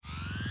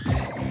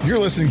You're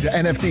listening to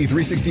NFT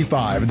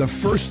 365, the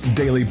first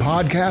daily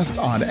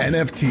podcast on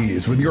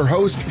NFTs with your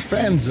host,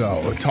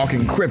 Fanzo,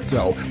 talking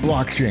crypto,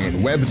 blockchain,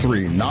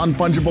 Web3,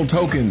 non-fungible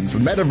tokens,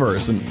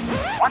 metaverse, and...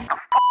 What the is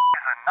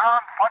a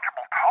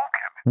non-fungible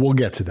token? We'll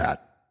get to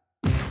that.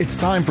 It's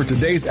time for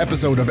today's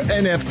episode of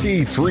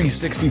NFT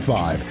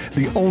 365,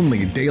 the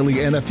only daily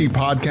NFT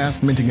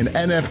podcast minting an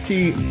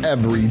NFT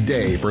every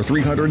day for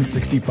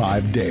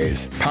 365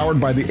 days. Powered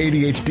by the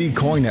ADHD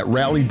coin at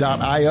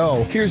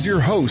rally.io, here's your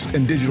host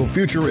and digital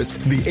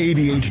futurist, the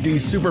ADHD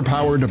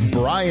superpowered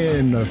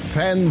Brian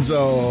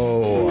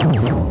Fanzo. This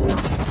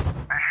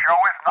show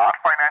is not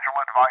financial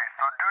advice,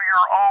 so do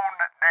your own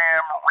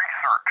damn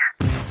research.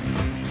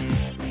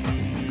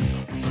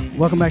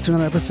 Welcome back to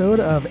another episode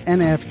of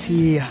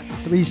NFT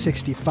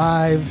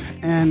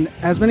 365. And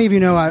as many of you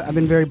know, I've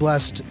been very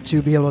blessed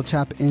to be able to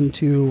tap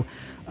into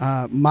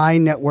my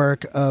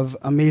network of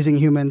amazing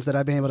humans that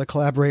I've been able to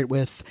collaborate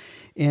with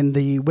in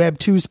the Web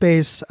 2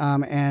 space.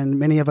 And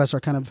many of us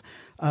are kind of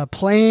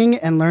playing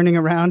and learning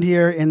around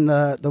here in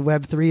the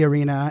Web 3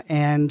 arena.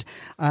 And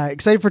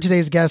excited for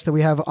today's guest that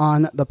we have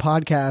on the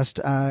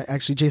podcast.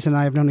 Actually, Jason and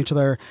I have known each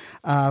other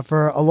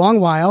for a long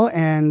while.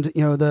 And,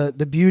 you know,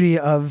 the beauty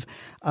of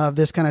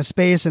this kind of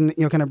space and,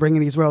 you know, kind of bringing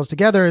these worlds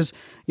together is,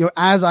 you know,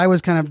 as I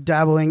was kind of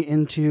dabbling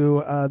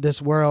into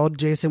this world,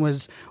 Jason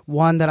was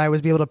one that I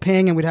was able to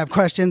ping and we'd have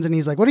questions and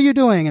he's like, what are you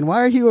doing? And why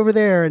are you over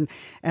there? And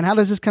how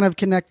does this kind of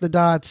connect the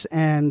dots?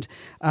 And,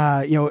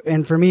 you know,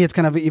 and for me, it's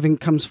kind of even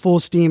comes full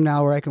steam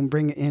now where I can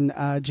bring in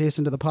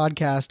Jason to the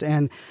podcast.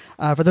 And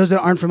for those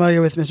that aren't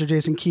familiar with Mr.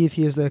 Jason Keath,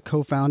 he is the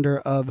co-founder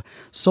of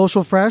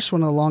Social Fresh,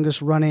 one of the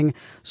longest running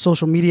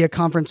social media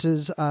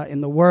conferences in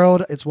the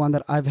world. It's one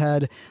that I've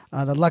had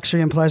the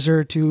luxury and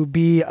pleasure to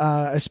be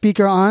a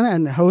speaker on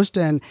and host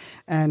and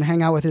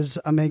hang out with his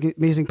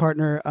amazing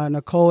partner,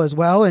 Nicole, as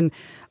well. And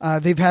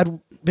they've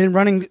been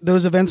running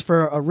those events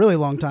for a really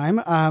long time.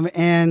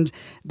 And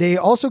they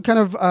also kind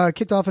of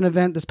kicked off an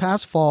event this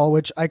past fall,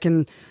 which I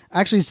can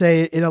actually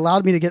say it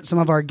allowed me to get some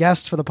of our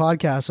guests for the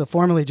podcast. So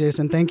formally,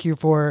 Jason, thank you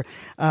for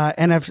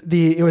it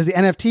was the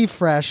NFT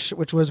Fresh,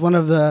 which was one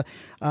of the,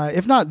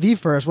 if not the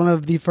first, one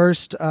of the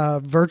first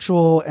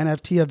virtual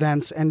NFT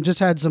events, and just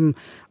had some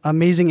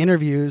amazing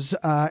interviews.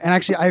 And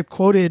actually, I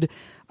quoted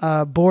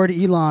Bored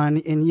Elon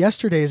in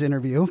yesterday's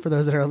interview for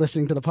those that are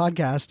listening to the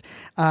podcast.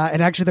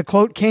 And actually the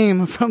quote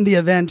came from the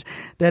event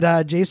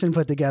that Jason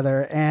put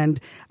together.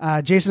 And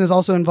Jason is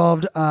also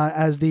involved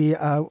as the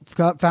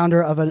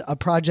founder of a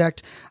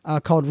project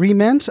called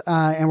ReMint.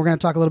 And we're going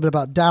to talk a little bit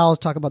about DAOs,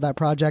 talk about that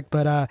project.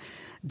 But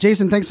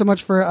Jason, thanks so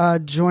much for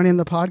joining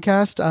the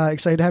podcast.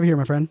 Excited to have you here,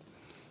 my friend.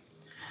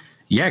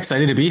 Yeah,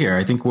 excited to be here.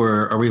 I think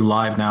are we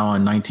live now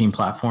on 19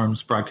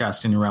 platforms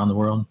broadcasting around the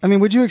world? I mean,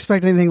 would you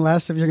expect anything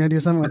less if you're going to do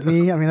something with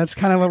me? I mean, that's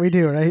kind of what we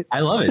do, right? I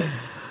love it.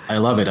 I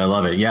love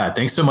it. Yeah.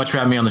 Thanks so much for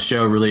having me on the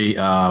show. Really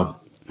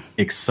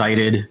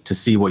excited to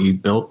see what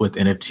you've built with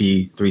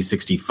NFT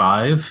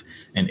 365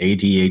 and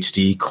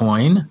ADHD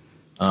coin.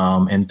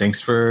 And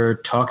thanks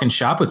for talking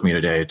shop with me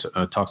today.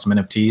 Talk some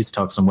NFTs,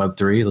 talk some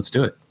Web3. Let's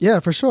do it. Yeah,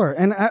 for sure.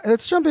 And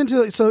let's jump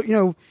into it. So, you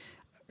know,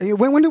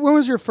 when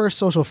was your first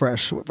Social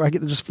Fresh? I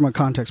get just from a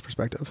context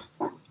perspective.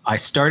 I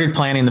started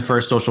planning the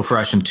first Social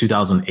Fresh in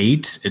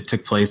 2008. It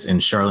took place in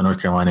Charlotte, North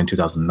Carolina in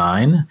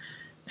 2009.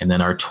 And then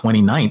our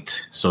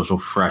 29th Social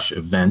Fresh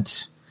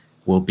event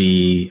will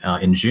be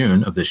in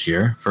June of this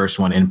year. First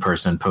one in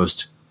person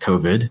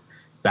post-COVID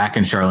back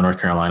in Charlotte,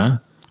 North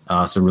Carolina.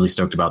 So really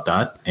stoked about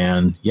that.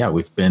 And yeah,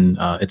 we've been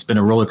it's been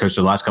a roller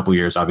coaster the last couple of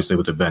years, obviously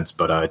with events,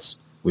 but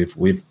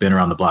we've been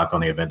around the block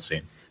on the event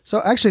scene. So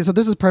actually,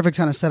 this is perfect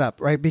kind of setup,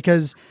 right?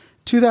 Because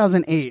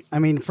 2008, I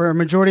mean, for a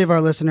majority of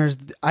our listeners,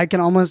 I can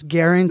almost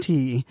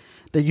guarantee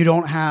that you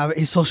don't have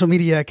a social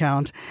media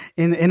account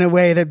in a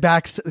way that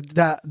backs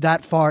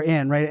that far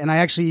in, right? And I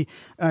actually,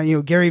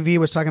 Gary Vee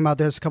was talking about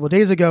this a couple of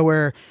days ago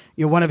where,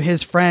 you know, one of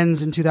his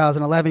friends in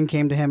 2011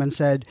 came to him and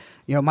said,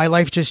 you know, my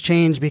life just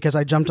changed because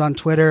I jumped on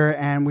Twitter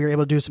and we were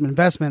able to do some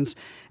investments.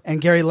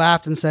 And Gary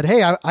laughed and said,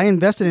 hey, I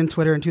invested in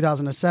Twitter in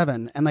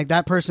 2007. And like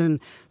that person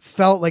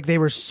felt like they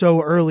were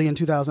so early in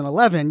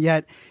 2011,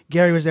 yet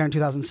Gary was there in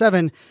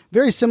 2007.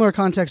 Very similar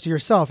context to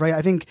yourself, right?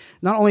 I think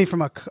not only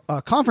from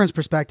a conference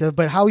perspective,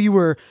 but how you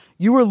were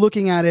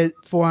looking at it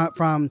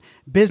from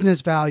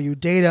business value,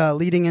 data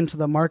leading into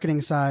the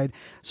marketing side.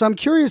 So I'm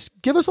curious,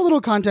 give us a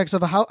little context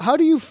of how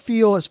do you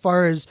feel as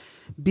far as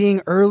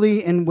being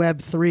early in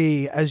Web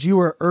 3 as you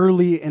were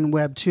early in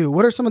Web 2?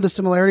 What are some of the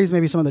similarities,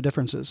 maybe some of the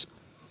differences?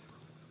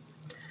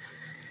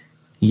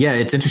 Yeah,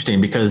 it's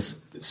interesting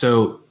because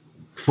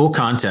full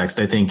context,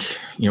 I think,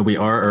 you know, we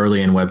are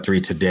early in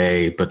Web3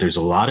 today, but there's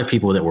a lot of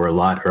people that were a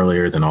lot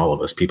earlier than all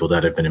of us, people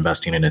that have been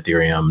investing in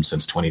Ethereum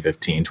since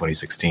 2015,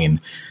 2016,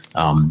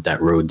 that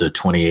rode the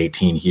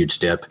 2018 huge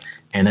dip.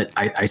 And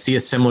I see a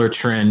similar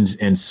trend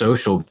in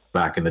social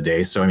back in the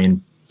day. So, I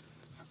mean,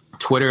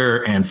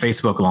 Twitter and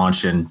Facebook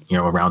launched in, you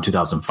know, around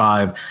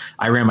 2005.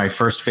 I ran my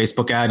first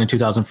Facebook ad in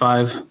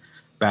 2005,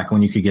 back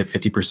when you could get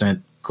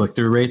 50%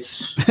 click-through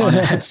rates on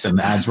ads, and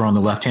the ads were on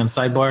the left-hand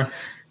sidebar.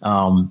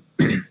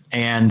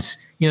 And,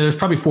 there's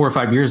probably 4 or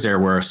 5 years there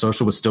where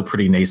social was still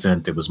pretty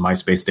nascent. It was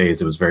MySpace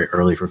days. It was very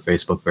early for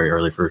Facebook, very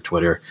early for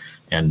Twitter,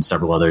 and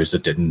several others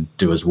that didn't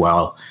do as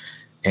well.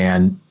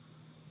 And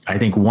I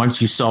think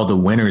once you saw the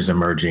winners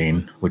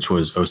emerging, which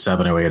was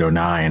 07, 08,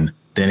 09,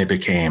 then it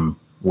became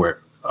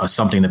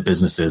something that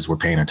businesses were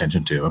paying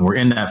attention to. And we're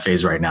in that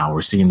phase right now.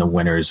 We're seeing the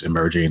winners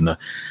emerging,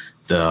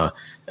 the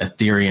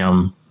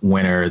Ethereum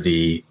winner,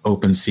 the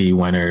OpenSea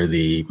winner,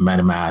 the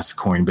MetaMask,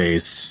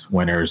 Coinbase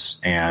winners,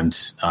 and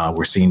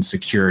we're seeing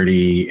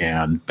security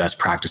and best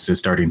practices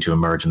starting to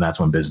emerge, and that's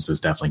when businesses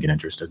definitely get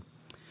interested.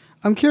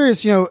 I'm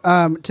curious, to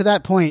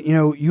that point,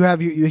 you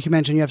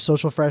mentioned you have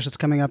Social Fresh that's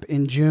coming up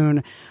in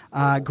June.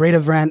 Great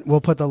event. We'll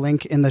put the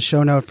link in the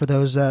show note for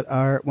those that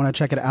want to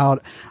check it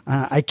out.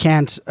 I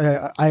can't,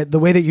 the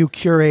way that you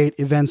curate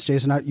events,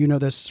 Jason,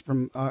 this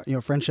from,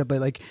 friendship,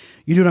 but like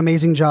you do an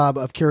amazing job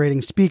of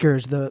curating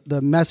speakers, the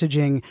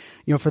messaging,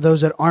 for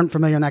those that aren't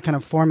familiar in that kind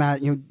of format,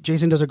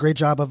 Jason does a great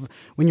job of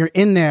when you're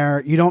in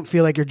there, you don't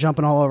feel like you're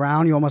jumping all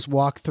around. You almost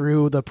walk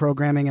through the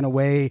programming in a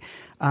way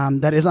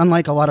that is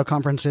unlike a lot of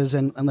conferences.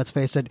 And let's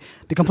face it,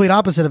 the complete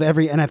opposite of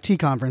every NFT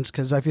conference,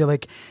 because I feel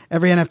like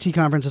every NFT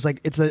conference is like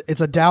it's a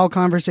DAO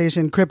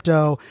conversation,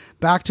 crypto,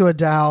 back to a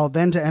DAO,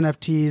 then to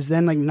NFTs,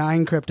 then like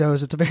 9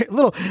 cryptos. It's a very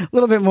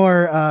little bit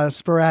more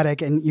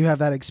sporadic, and you have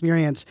that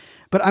experience.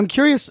 But I'm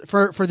curious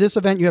for this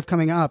event you have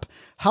coming up,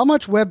 how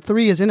much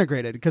Web3 is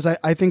integrated? Because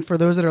I think for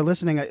those that are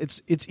listening,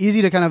 it's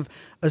easy to kind of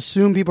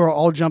assume people are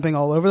all jumping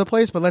all over the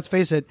place. But let's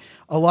face it,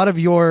 a lot of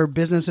your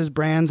businesses,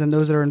 brands, and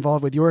those that are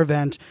involved with your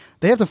event,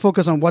 they have to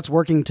focus on what's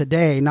working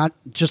today, not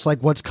just like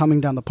what's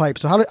coming down the pipe.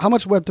 So how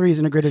much Web3 is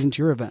integrated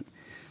into your event?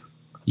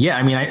 Yeah,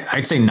 I mean,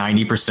 I'd say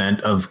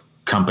 90% of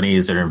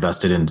companies that are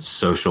invested in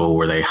social,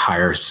 where they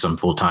hire some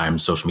full-time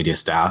social media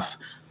staff,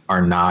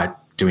 are not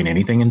doing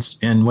anything in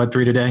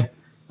Web3 today.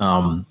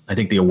 I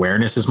think the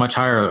awareness is much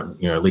higher.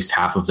 At least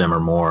half of them or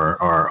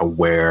more are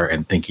aware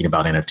and thinking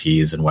about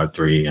NFTs and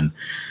Web3. And,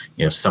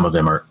 some of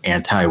them are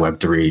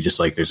anti-Web3, just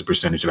like there's a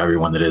percentage of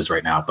everyone that is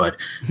right now.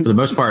 But for the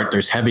most part,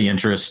 there's heavy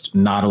interest,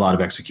 not a lot of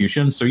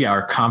execution. So yeah,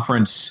 our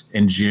conference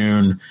in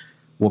June,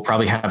 we'll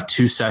probably have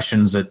 2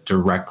 sessions that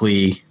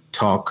directly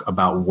talk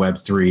about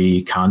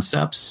Web3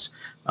 concepts.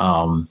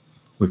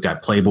 We've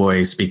got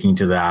Playboy speaking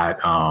to that.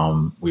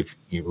 We've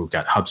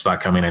got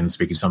HubSpot coming in and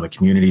speaking to some of the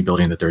community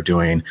building that they're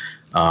doing.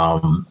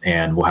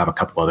 And we'll have a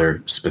couple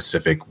other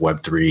specific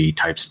Web3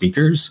 type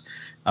speakers,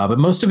 but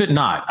most of it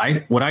not.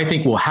 What I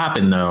think will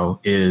happen, though,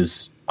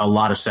 is a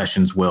lot of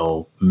sessions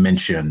will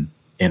mention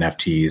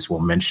NFTs, will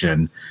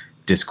mention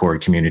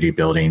Discord community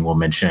building, will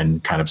mention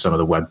kind of some of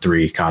the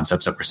Web3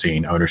 concepts that we're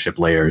seeing, ownership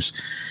layers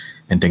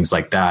and things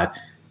like that.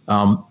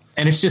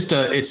 And it's just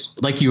it's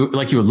like you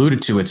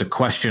alluded to, it's a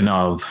question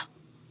of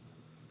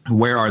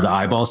where are the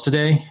eyeballs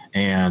today?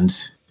 And,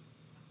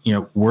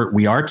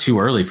 we are too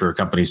early for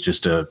companies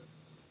just to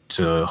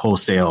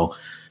wholesale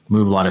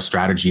move a lot of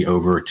strategy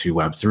over to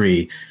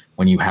Web3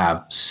 when you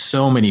have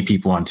so many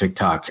people on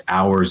TikTok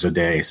hours a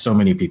day, so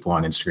many people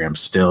on Instagram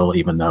still,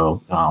 even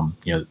though,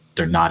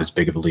 they're not as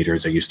big of a leader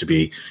as they used to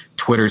be.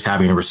 Twitter's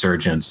having a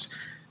resurgence,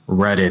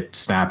 Reddit,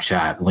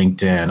 Snapchat,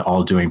 LinkedIn,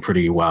 all doing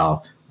pretty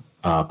well,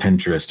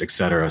 Pinterest, et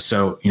cetera.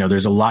 So,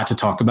 there's a lot to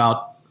talk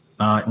about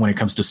when it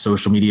comes to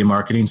social media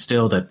marketing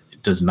still that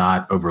does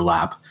not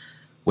overlap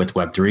with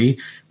Web3.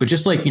 But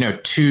just like,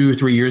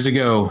 2-3 years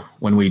ago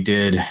when we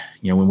did,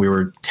 when we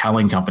were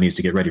telling companies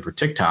to get ready for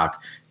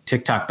TikTok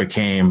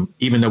became,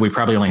 even though we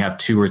probably only have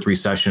 2 or 3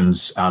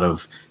 sessions out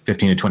of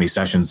 15 to 20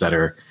 sessions that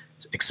are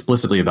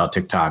explicitly about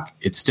TikTok,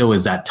 it still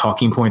is that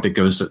talking point that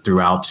goes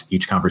throughout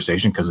each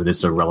conversation because it is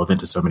so relevant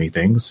to so many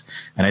things.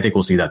 And I think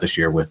we'll see that this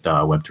year with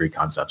Web3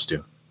 concepts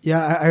too.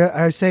 Yeah,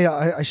 I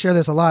share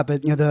this a lot,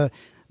 but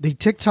the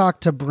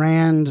TikTok to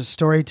brand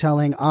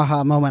storytelling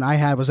aha moment I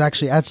had was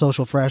actually at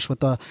Social Fresh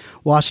with the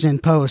Washington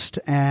Post,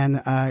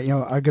 and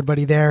our good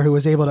buddy there who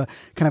was able to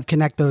kind of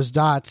connect those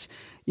dots.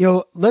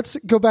 Let's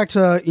go back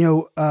to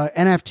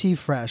NFT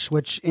Fresh,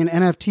 which in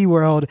NFT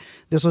world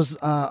this was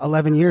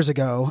 11 years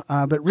ago,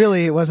 but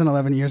really it wasn't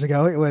 11 years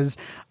ago. It was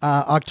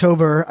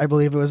October, I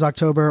believe it was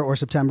October or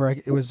September.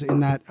 It was in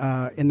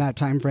that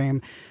time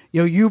frame.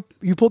 You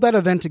pulled that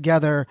event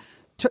together.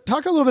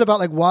 Talk a little bit about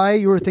like why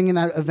you were thinking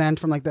that event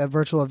from like that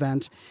virtual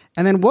event.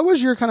 And then what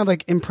was your kind of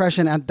like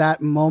impression at that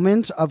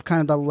moment of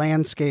kind of the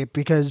landscape?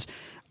 Because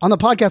on the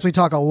podcast, we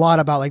talk a lot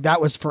about like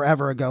that was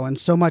forever ago and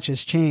so much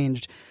has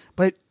changed,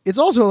 but it's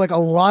also like a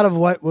lot of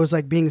what was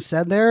like being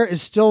said there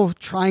is still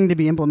trying to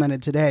be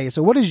implemented today.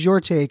 So what is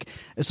your take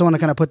as someone to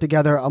kind of put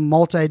together a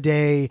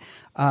multi-day,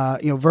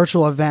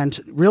 virtual event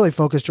really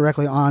focused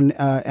directly on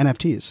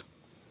NFTs?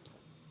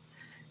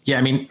 Yeah,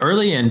 I mean,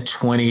 early in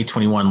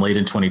 2021, late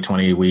in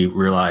 2020, we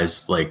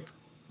realized like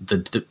the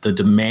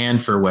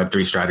demand for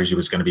Web3 strategy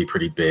was going to be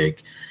pretty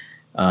big.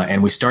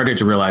 And we started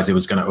to realize it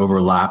was going to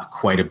overlap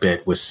quite a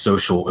bit with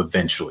social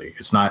eventually.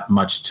 It's not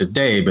much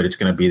today, but it's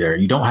going to be there.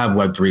 You don't have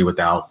Web3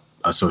 without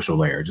a social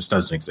layer. It just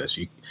doesn't exist.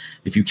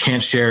 If you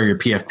can't share your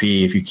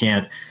PFP, if you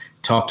can't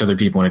talk to other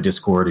people in a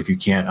Discord, if you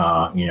can't,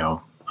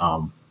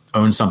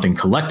 own something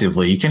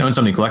collectively. You can't own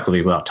something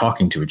collectively without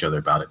talking to each other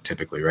about it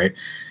typically, right?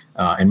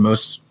 And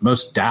most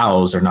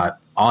DAOs are not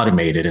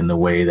automated in the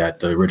way that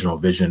the original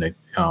vision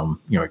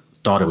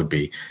thought it would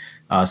be.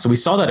 So we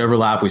saw that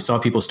overlap. We saw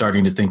people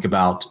starting to think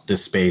about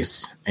this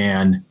space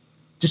and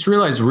just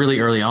realized really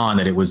early on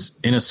that it was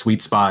in a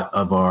sweet spot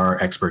of our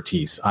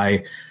expertise.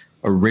 I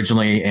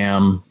originally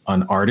am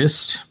an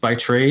artist by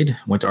trade,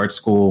 went to art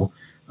school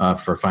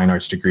for a fine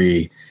arts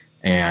degree,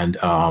 and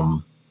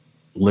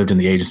lived in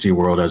the agency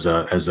world as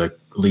a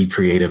lead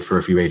creative for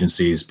a few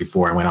agencies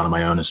before I went out on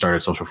my own and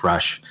started Social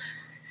Fresh.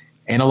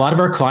 And a lot of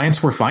our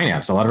clients were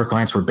finance. A lot of our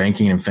clients were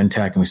banking and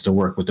fintech, and we still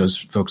work with those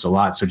folks a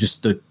lot. So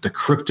just the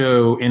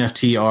crypto,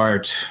 NFT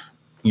art,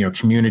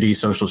 community,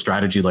 social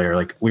strategy layer,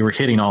 like we were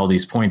hitting all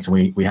these points,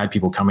 and we had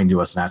people coming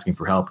to us and asking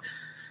for help.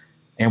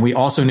 And we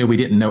also knew we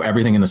didn't know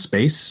everything in the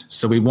space.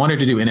 So we wanted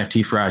to do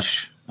NFT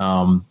Fresh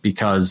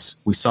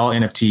because we saw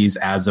NFTs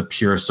as a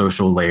pure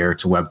social layer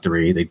to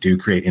Web3. They do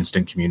create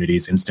instant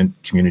communities, instant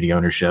community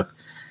ownership.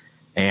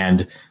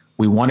 And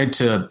we wanted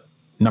to,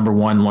 number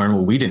one, learn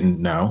what we didn't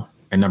know.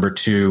 And number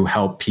two,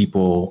 help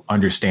people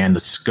understand the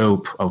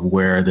scope of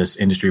where this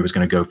industry was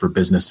going to go for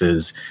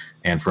businesses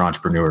and for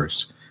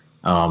entrepreneurs.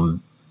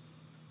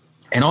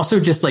 And also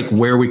just like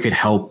where we could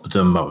help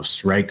the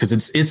most, right? Because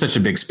it's such a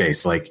big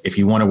space. Like if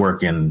you want to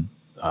work in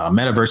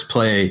metaverse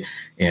play,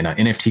 in an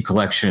NFT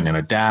collection, in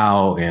a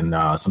DAO, in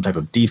some type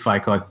of DeFi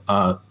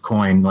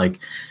coin, like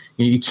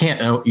you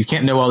can't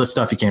know all this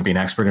stuff. You can't be an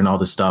expert in all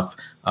this stuff.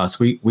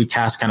 So we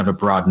cast kind of a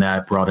broad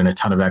net, brought in a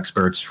ton of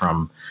experts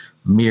from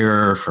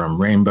Mirror, from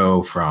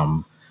Rainbow,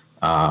 from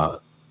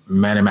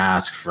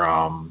MetaMask,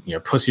 from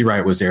Pussy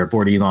Riot was there,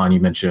 Board Elon, you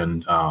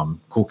mentioned,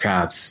 Cool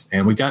Cats,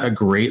 and we got a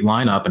great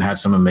lineup and had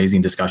some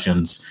amazing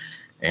discussions.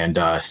 And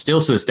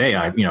still to this day,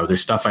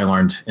 there's stuff I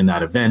learned in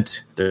that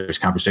event. There's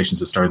conversations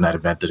that started in that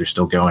event that are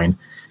still going,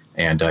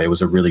 and it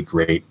was a really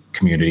great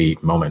community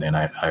moment. And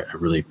I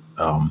really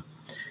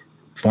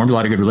formed a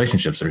lot of good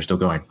relationships that are still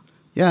going.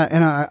 Yeah,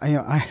 and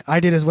I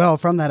did as well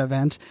from that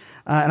event,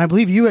 and I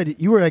believe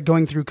you were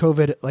going through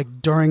COVID like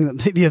during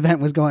the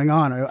event was going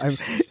on,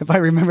 if I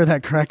remember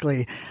that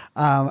correctly.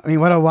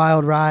 What a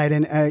wild ride!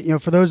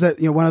 And for those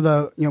that one of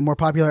the more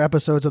popular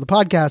episodes of the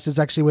podcast is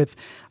actually with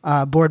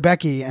Board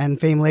Becky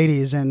and Fame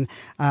Ladies, and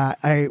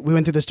we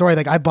went through the story.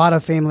 Like I bought a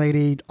Fame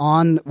Lady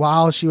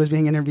while she was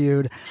being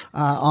interviewed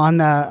on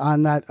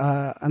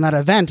that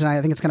event, and I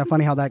think it's kind of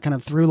funny how that kind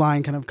of through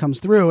line kind of comes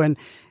through.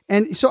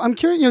 And so I'm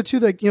curious, too,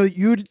 that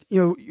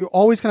you're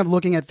always kind of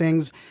looking at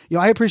things.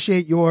 I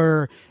appreciate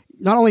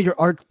not only your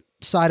art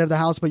side of the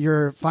house, but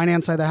your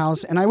finance side of the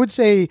house. And I would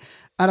say,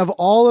 out of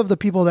all of the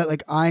people that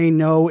like I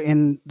know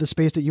in the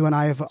space that you and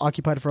I have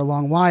occupied for a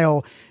long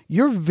while,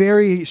 you're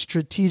very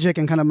strategic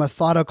and kind of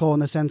methodical in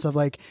the sense of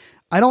like,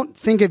 I don't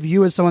think of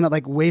you as someone that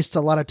like wastes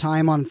a lot of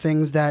time on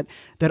things that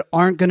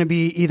aren't going to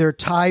be either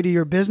tied to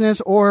your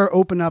business or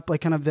open up like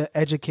kind of the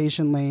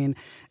education lane.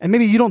 And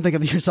maybe you don't think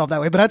of yourself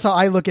that way, but that's how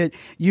I look at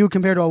you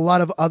compared to a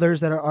lot of others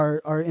that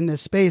are in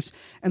this space.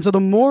 And so the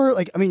more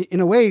in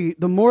a way,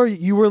 the more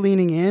you were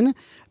leaning in,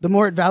 the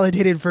more it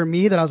validated for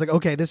me that I was like,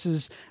 okay, this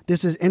is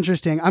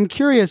interesting. I'm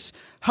curious,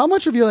 how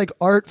much of your like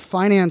art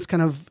finance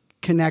kind of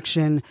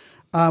connection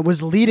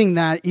was leading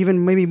that,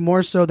 even maybe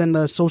more so than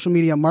the social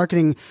media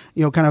marketing,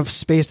 kind of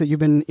space that you've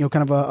been,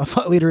 kind of a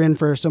thought leader in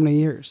for so many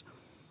years?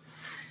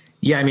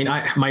 Yeah,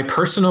 my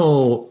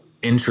personal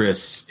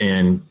interests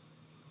in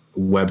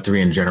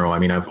Web3 in general.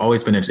 I've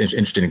always been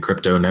interested in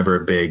crypto. Never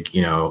a big,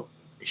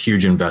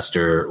 huge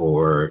investor,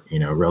 or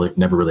really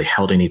never really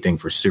held anything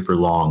for super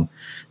long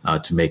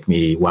to make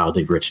me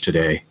wildly rich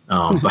today.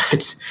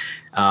 But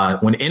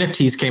when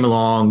NFTs came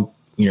along,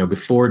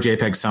 before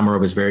JPEG Summer, I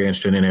was very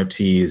interested in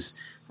NFTs.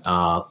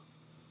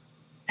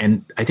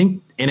 And I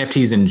think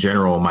NFTs in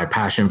general, my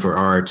passion for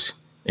art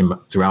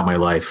throughout my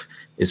life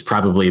is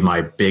probably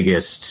my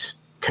biggest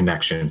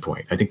connection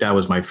point. I think that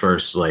was my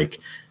first,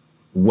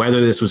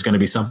 whether this was going to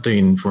be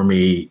something for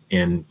me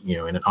in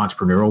an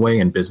entrepreneurial way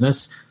in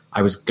business,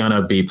 I was going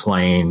to be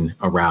playing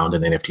around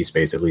in the NFT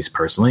space, at least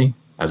personally,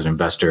 as an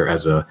investor,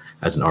 as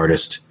an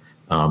artist,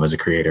 as a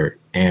creator.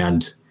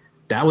 And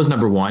that was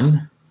number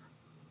one.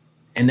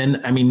 And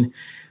then,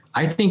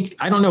 I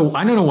don't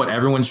know what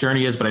everyone's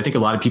journey is, but I think a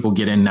lot of people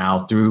get in now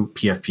through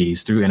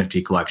PFPs, through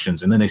NFT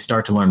collections, and then they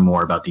start to learn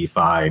more about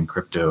DeFi and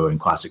crypto and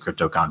classic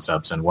crypto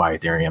concepts and why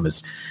Ethereum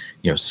is,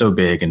 so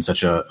big and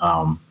such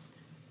a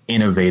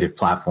innovative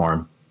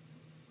platform.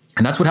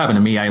 And that's what happened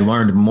to me. I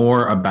learned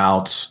more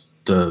about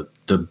the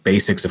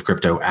basics of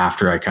crypto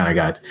after I kind of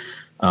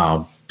got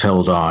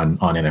pilled on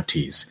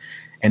NFTs.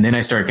 And then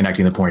I started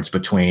connecting the points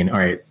between, all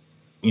right,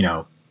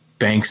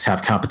 banks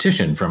have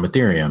competition from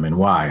Ethereum and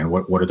why, and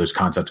what are those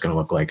concepts going to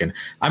look like? And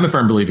I'm a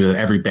firm believer that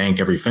every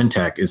bank, every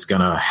fintech is going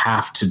to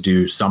have to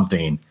do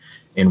something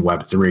in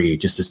Web3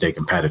 just to stay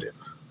competitive.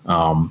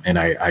 And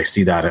I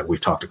see that we've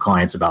talked to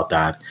clients about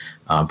that,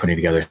 putting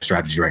together a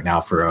strategy right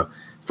now for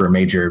a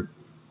major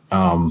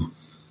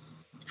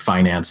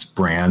finance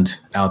brand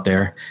out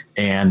there.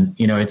 And,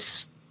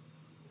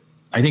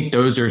 I think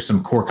those are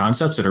some core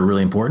concepts that are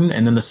really important.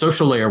 And then the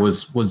social layer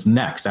was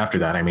next after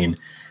that. I mean,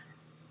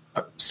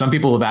 some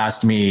people have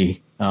asked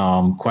me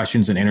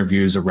questions in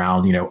interviews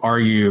around,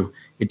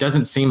 it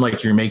doesn't seem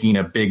like you're making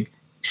a big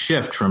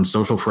shift from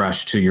Social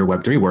Fresh to your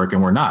Web3 work.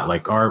 And we're not.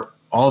 Like all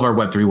of our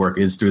Web3 work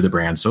is through the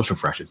brand Social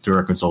Fresh. It's through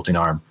our consulting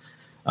arm.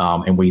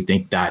 And we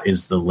think that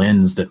is the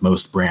lens that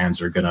most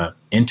brands are going to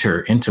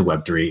enter into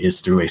Web3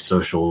 is through a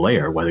social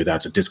layer, whether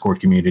that's a Discord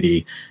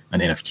community, an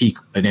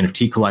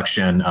NFT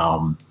collection,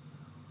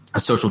 a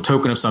social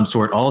token of some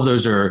sort. All of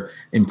those are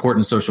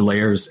important social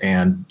layers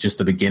and just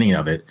the beginning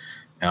of it.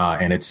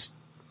 And it's,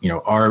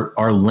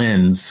 our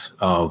lens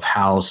of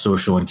how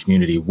social and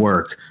community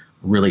work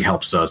really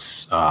helps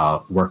us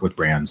work with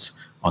brands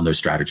on those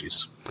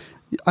strategies.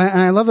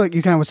 And I love that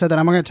you kind of said that.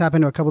 I'm going to tap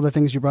into a couple of the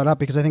things you brought up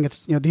because I think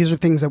it's, these are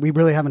things that we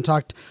really haven't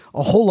talked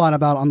a whole lot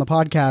about on the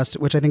podcast,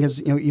 which I think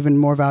is, even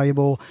more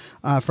valuable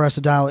for us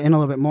to dial in a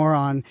little bit more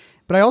on.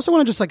 But I also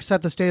want to just like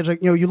set the stage.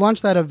 Like, you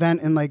launched that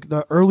event in like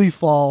the early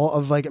fall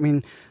of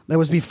that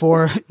was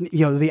before,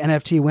 the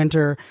NFT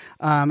winter.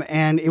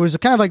 And it was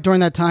kind of like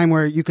during that time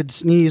where you could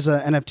sneeze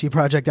an NFT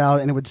project out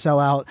and it would sell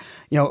out,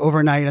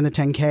 overnight in the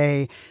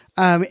 10K.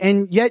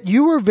 And yet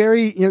you were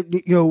very,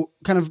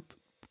 kind of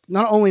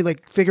not only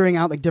like figuring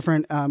out like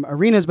different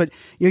arenas, but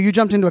you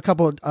jumped into a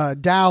couple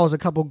DAOs, a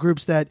couple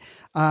groups that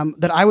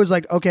I was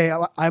like, okay,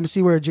 I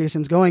see where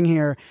Jason's going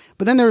here.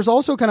 But then there's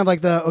also kind of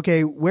like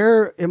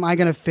where am I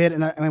going to fit?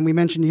 And we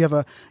mentioned you have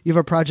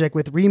a project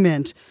with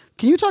ReMint.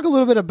 Can you talk a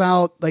little bit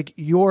about like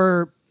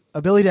your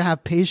ability to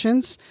have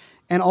patience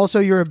and also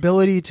your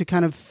ability to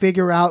kind of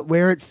figure out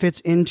where it fits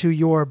into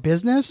your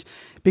business?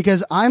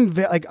 Because I'm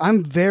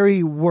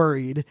very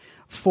worried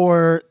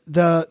for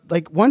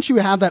once you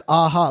have that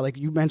aha, like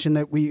you mentioned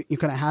that you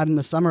kind of had in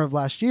the summer of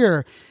last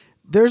year,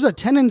 there's a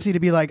tendency to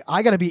be like,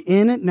 I got to be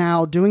in it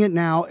now, doing it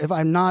now. If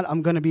I'm not,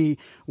 I'm going to be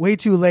way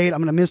too late. I'm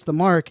going to miss the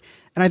mark.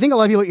 And I think a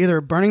lot of people are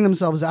either burning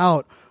themselves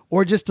out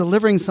or just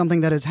delivering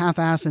something that is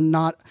half-assed and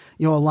not,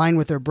 aligned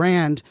with their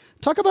brand.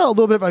 Talk about a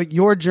little bit about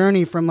your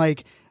journey from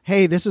like,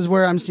 hey, this is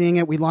where I'm seeing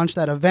it. We launched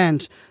that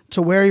event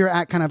to where you're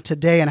at kind of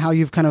today and how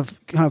you've kind of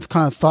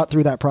thought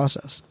through that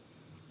process.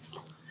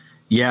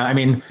 Yeah. I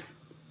mean,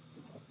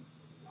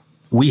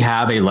 we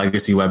have a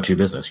legacy Web2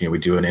 business. We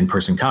do an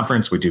in-person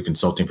conference. We do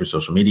consulting for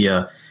social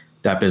media.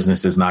 That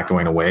business is not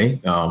going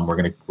away.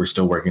 We're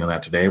still working on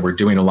that today. We're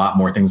doing a lot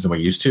more things than we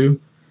used to.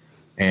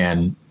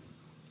 And,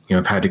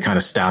 I've had to kind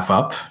of staff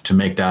up to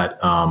make that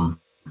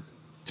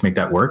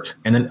work.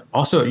 And then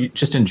also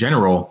just in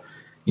general,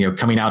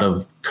 coming out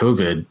of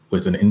COVID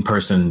with an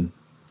in-person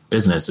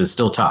business is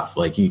still tough.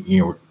 Like,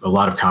 a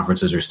lot of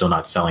conferences are still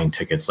not selling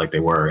tickets like they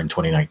were in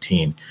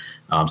 2019.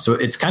 So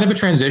it's kind of a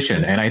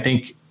transition. And I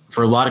think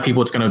for a lot of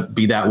people, it's going to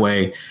be that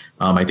way.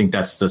 I think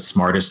that's the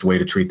smartest way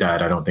to treat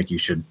that. I don't think you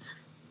should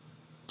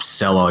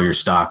sell all your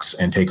stocks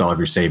and take all of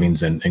your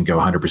savings and go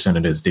 100%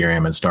 into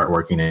Ethereum and start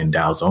working in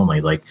DAOs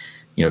only. Like,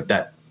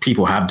 that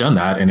people have done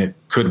that and it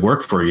could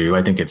work for you.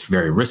 I think it's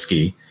very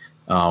risky.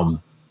 So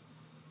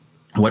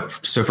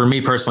for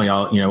me personally,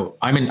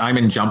 I'm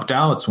in Jump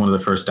DAO. It's one of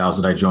the first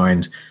DAOs that I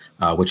joined,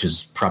 which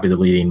is probably the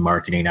leading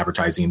marketing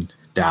advertising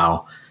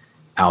DAO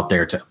out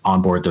there to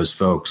onboard those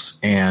folks.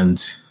 And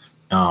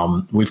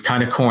we've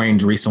kind of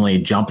coined recently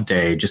Jump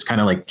Day, just kind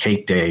of like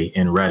Cake Day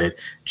in Reddit.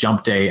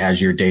 Jump Day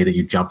as your day that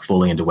you jump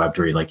fully into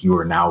Web3. Like you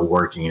are now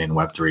working in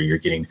Web3. You're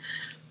getting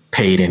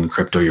paid in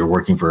crypto. You're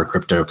working for a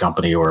crypto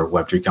company or a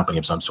Web3 company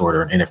of some sort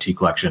or an NFT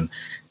collection.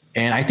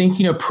 And I think,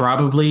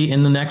 probably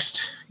in the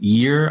next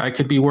year, I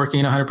could be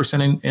working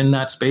 100% in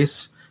that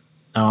space.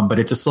 But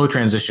it's a slow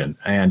transition.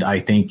 And I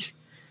think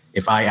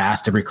if I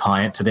asked every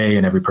client today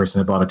and every person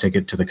that bought a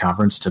ticket to the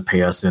conference to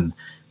pay us in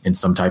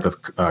some type of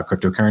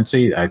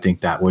cryptocurrency, I think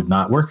that would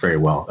not work very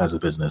well as a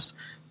business.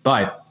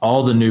 But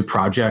all the new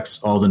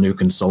projects, all the new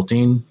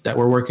consulting that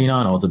we're working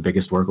on, all the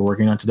biggest work we're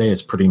working on today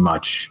is pretty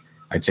much,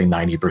 I'd say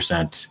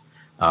 90%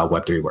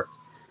 Web3 work.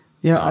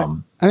 Yeah,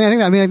 I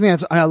think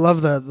that's. I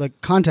love the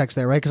context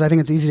there, right? Because I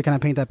think it's easy to kind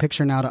of paint that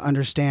picture now to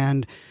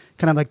understand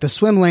kind of like the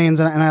swim lanes,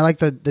 and I like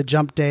the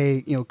Jump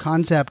Day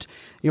concept.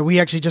 We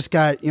actually just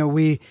got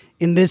in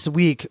this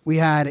week we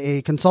had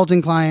a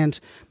consulting client,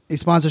 a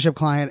sponsorship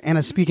client, and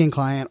a speaking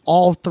client.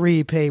 All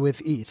three pay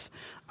with ETH.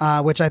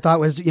 Which I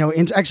thought was,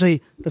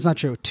 actually, that's not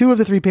true. 2 of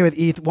the 3 pay with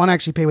ETH, 1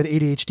 actually pay with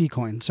ADHD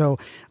coin. So,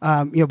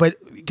 but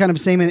kind of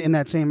same in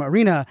that same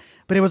arena.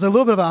 But it was a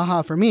little bit of an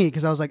aha for me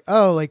because I was like,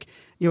 oh, like,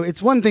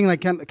 it's one thing like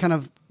kind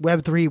of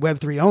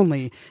Web3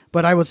 only.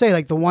 But I would say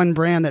like the one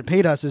brand that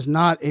paid us is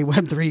not a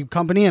Web3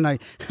 company. And I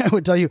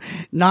would tell you,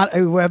 not a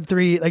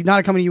Web3, like not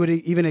a company you would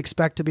even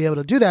expect to be able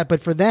to do that.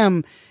 But for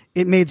them,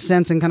 it made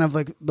sense in kind of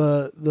like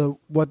the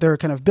what they're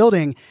kind of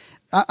building.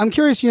 I'm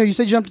curious, you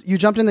said you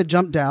jumped in the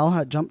Jump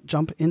DAO,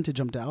 jump into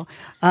Jump DAO.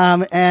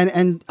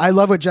 And I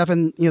love what Jeff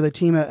and, the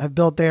team have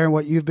built there and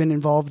what you've been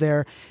involved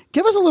there.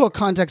 Give us a little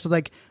context of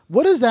like,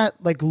 what does that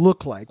like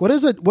look like? What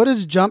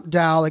is Jump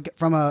DAO like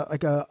from a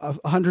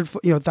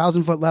 100-foot,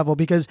 1,000-foot level?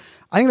 Because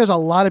I think there's a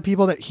lot of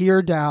people that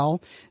hear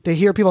DAO, they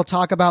hear people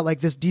talk about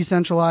like this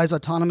decentralized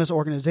autonomous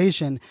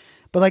organization,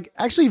 but like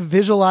actually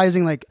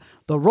visualizing like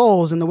the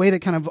roles and the way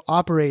that kind of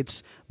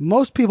operates.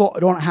 Most people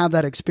don't have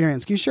that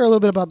experience. Can you share a little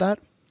bit about that?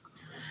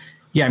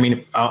 Yeah, I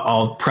mean,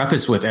 I'll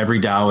preface with every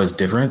DAO is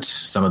different.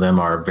 Some of them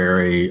are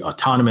very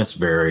autonomous,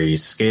 very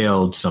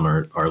scaled. Some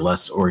are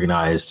less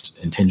organized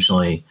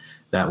intentionally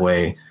that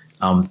way.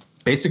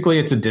 Basically,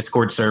 it's a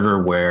Discord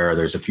server where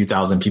there's a few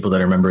thousand people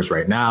that are members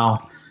right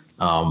now.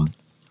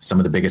 Some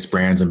of the biggest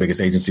brands and biggest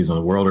agencies in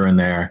the world are in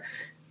there.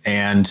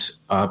 And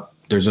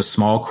there's a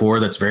small core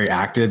that's very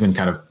active in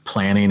kind of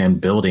planning and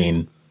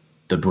building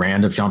the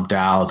brand of Jump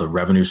DAO, the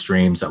revenue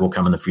streams that will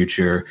come in the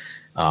future,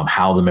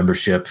 how the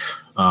membership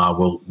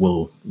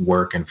will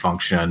work and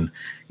function.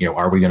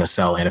 Are we going to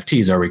sell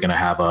NFTs? Are we going to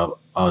have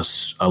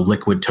a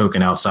liquid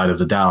token outside of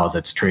the DAO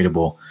that's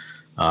tradable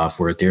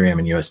for Ethereum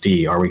and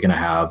USD? Are we going to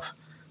have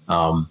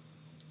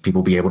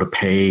people be able to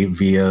pay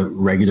via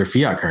regular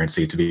fiat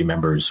currency to be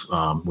members?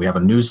 We have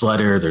a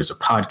newsletter. There's a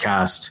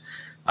podcast.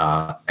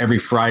 Every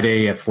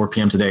Friday at 4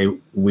 p.m. today,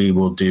 we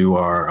will do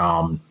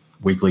our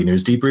weekly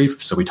news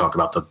debrief. So we talk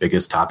about the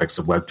biggest topics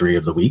of Web3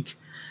 of the week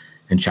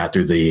and chat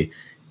through the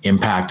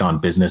impact on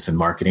business and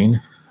marketing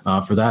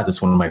for that.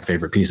 That's one of my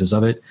favorite pieces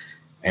of it.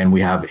 And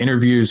we have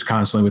interviews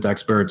constantly with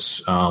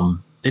experts.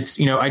 It's,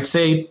 I'd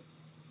say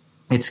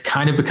it's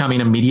kind of becoming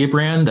a media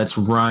brand that's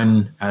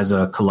run as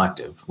a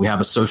collective. We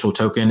have a social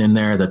token in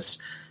there that's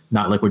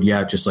not liquid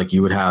yet, just like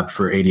you would have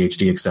for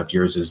ADHD, except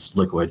yours is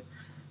liquid.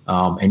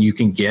 And you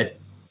can get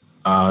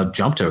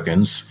jump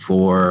tokens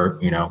for,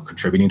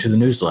 contributing to the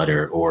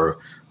newsletter or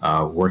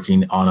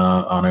working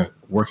on a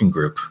working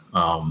group.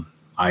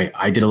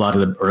 I did a lot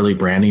of the early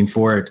branding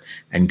for it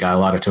and got a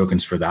lot of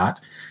tokens for that.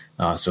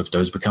 So if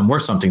those become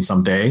worth something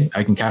someday,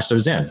 I can cash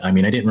those in. I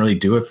mean, I didn't really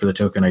do it for the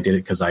token. I did it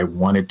because I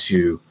wanted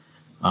to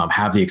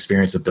have the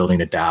experience of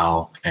building a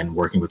DAO and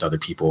working with other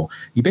people.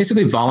 You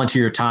basically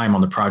volunteer your time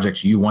on the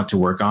projects you want to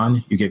work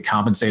on. You get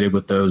compensated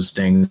with those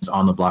things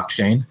on the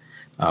blockchain,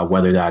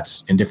 whether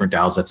that's in different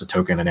DAOs, that's a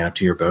token, an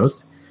NFT, or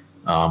both,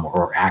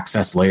 or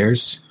access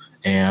layers.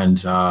 And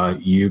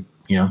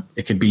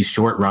it could be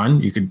short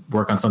run. You could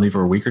work on something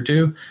for a week or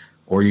two,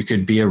 or you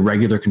could be a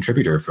regular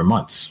contributor for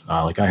months,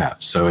 like I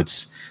have. So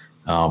it's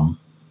a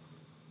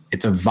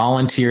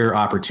volunteer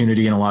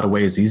opportunity in a lot of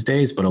ways these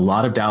days, but a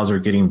lot of DAOs are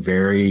getting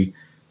very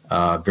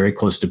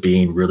close to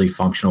being really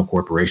functional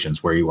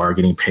corporations where you are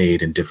getting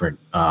paid in different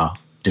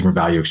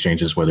value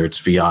exchanges, whether it's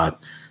fiat,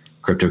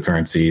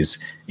 cryptocurrencies,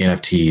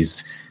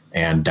 NFTs,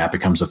 and that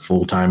becomes a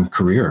full-time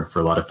career for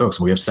a lot of folks.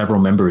 And we have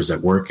several members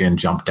that work in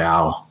Jump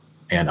DAO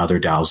and other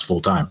DAOs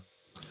full-time,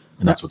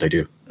 and that's what they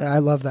do. I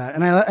love that.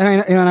 And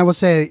I will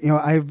say,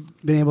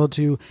 I've been able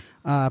to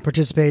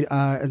participate,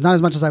 not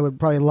as much as I would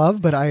probably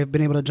love, but I've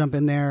been able to jump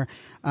in there.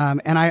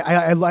 And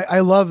I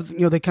love,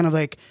 the kind of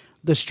like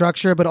the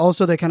structure, but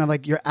also the kind of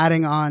like you're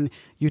adding on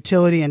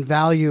utility and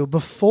value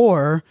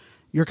before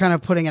you're kind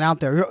of putting it out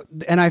there.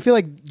 And I feel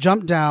like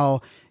Jump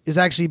DAO is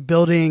actually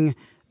building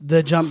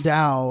the Jump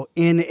DAO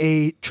in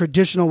a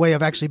traditional way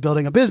of actually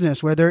building a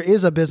business where there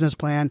is a business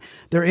plan,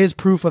 there is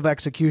proof of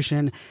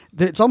execution.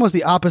 It's almost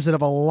the opposite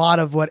of a lot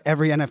of what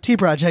every NFT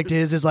project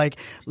is like,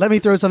 let me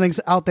throw something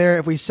out there.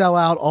 If we sell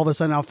out, all of a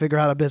sudden I'll figure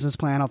out a business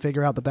plan. I'll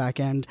figure out the back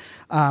end.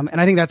 And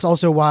I think that's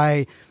also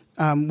why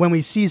when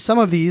we see some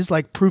of these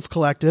like Proof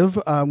Collective,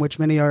 which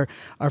many are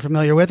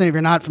familiar with, and if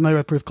you're not familiar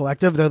with Proof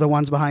Collective, they're the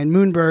ones behind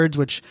Moonbirds,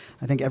 which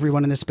I think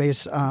everyone in this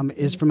space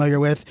is familiar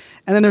with.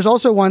 And then there's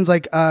also ones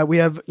like we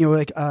have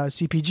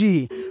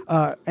CPG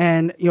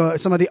and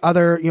some of the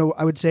other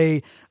I would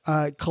say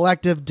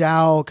collective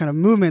DAO kind of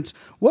movements.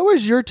 What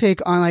was your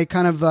take on like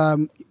kind of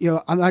I'm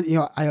not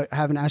I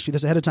haven't asked you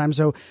this ahead of time,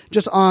 so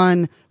just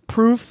on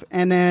Proof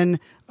and then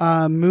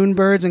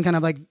Moonbirds and kind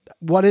of like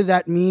what did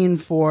that mean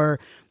for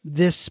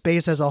this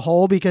space as a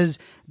whole? Because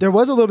there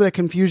was a little bit of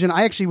confusion.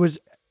 I actually was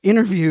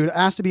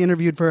asked to be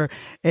interviewed for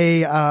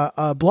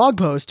a blog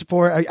post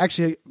for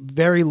actually a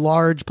very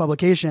large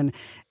publication.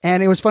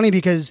 And it was funny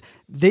because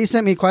they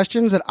sent me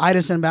questions that I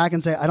just send back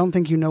and say, I don't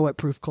think you know what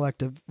Proof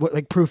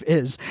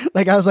is.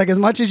 Like, I was like, as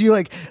much as you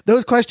like,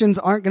 those questions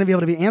aren't going to be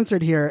able to be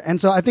answered here. And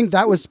so I think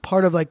that was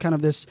part of like kind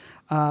of this,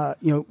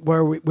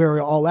 where we're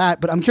all at.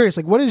 But I'm curious,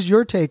 like, what is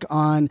your take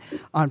on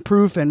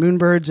Proof and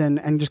Moonbirds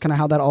and just kind of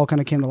how that all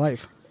kind of came to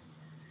life?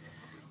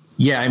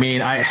 Yeah, I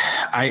mean,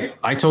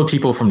 I told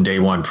people from day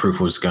one Proof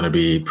was going to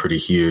be pretty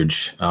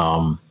huge.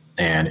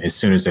 And as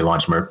soon as they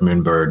launched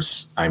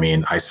Moonbirds, I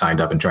mean, I signed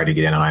up and tried to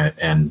get in on it.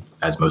 And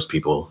as most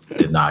people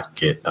did not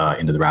get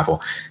into the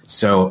raffle.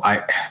 So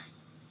I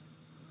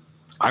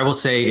will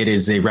say it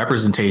is a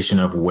representation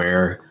of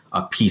where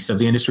a piece of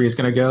the industry is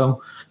going to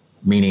go,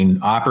 meaning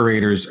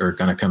operators are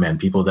going to come in.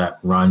 People that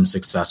run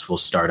successful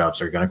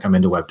startups are going to come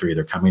into Web3.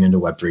 They're coming into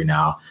Web3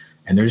 now,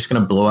 and they're just going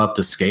to blow up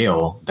the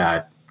scale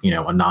that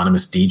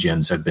anonymous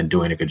degens have been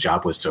doing a good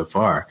job with so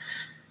far.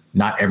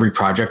 Not every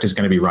project is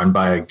going to be run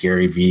by a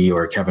Gary Vee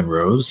or Kevin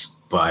Rose,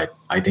 but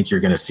I think you're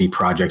going to see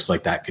projects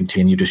like that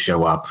continue to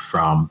show up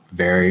from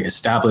very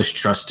established,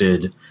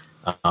 trusted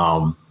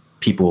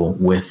people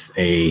with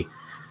a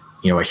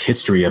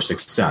history of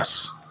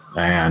success.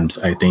 And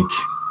I think,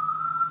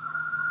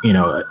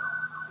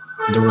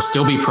 There will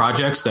still be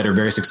projects that are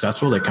very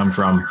successful that come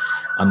from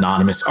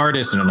anonymous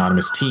artists and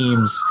anonymous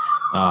teams.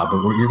 But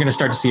you're going to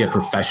start to see a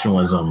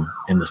professionalism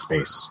in the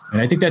space. And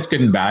I think that's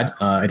good and bad.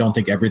 I don't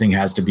think everything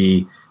has to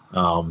be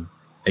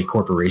a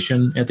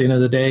corporation at the end of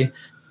the day,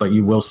 but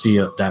you will see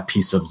that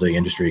piece of the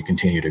industry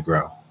continue to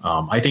grow.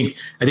 I think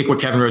what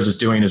Kevin Rose is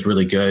doing is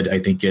really good. I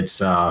think it's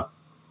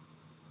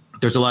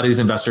there's a lot of these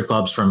investor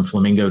clubs from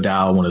Flamingo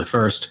DAO, one of the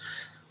first,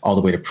 all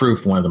the way to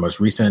Proof, one of the most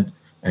recent,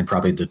 and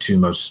probably the two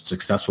most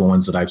successful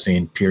ones that I've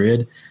seen,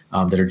 period,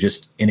 that are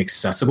just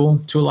inaccessible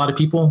to a lot of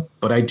people.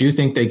 But I do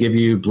think they give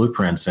you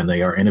blueprints and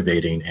they are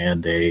innovating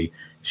and they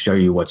show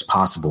you what's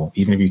possible.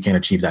 Even if you can't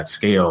achieve that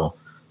scale,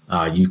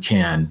 you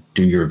can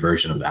do your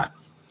version of that.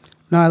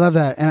 No, I love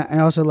that. And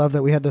I also love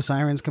that we had the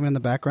sirens come in the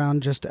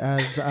background just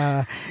as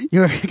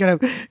you were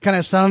kind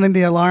of sounding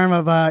the alarm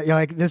of,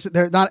 like this,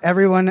 not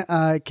everyone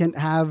can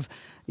have,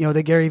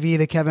 the Gary Vee,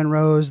 the Kevin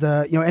Rose,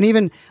 and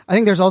even I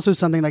think there's also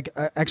something like,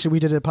 actually we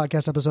did a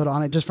podcast episode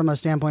on it just from a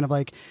standpoint of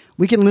like,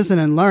 we can listen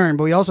and learn,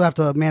 but we also have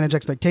to manage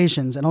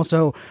expectations and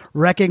also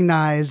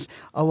recognize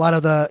a lot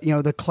of the,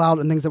 the clout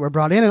and things that were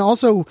brought in. And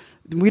also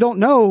we don't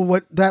know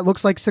what that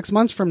looks like 6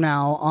 months from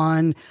now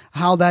on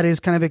how that is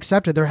kind of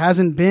accepted. There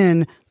hasn't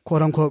been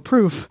quote unquote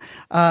proof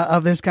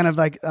of this kind of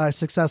like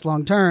success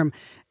long term.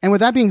 And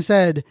with that being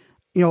said,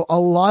 a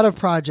lot of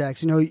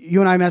projects,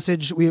 you and I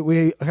message,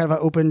 we kind of an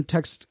open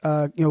text,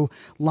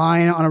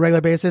 line on a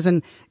regular basis.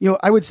 And,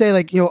 I would say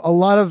like, a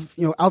lot of,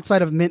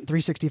 outside of Mint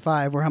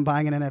 365, where I'm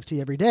buying an NFT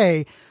every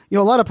day, a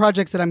lot of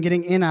projects that I'm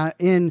getting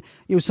in,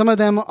 some of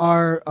them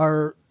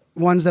are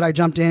ones that I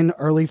jumped in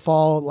early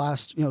fall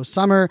last,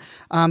 summer,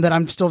 that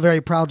I'm still very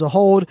proud to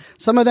hold.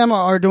 Some of them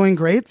are doing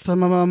great.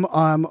 Some of them,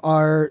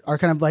 are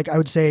kind of like, I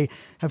would say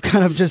have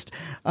kind of just,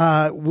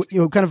 I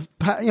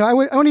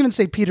won't even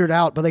say petered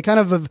out, but they kind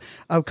of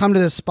have come to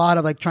this spot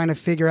of like trying to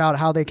figure out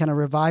how they kind of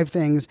revive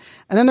things.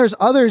 And then there's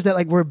others that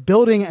like were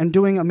building and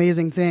doing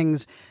amazing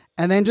things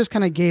and then just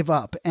kind of gave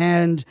up.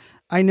 And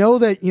I know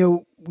that,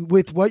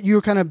 with what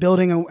you're kind of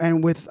building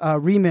and with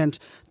ReMint,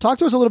 talk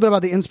to us a little bit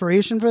about the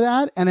inspiration for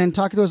that, and then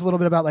talk to us a little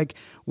bit about like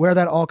where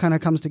that all kind of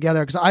comes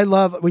together. Because I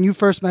love when you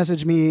first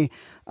messaged me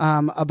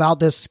about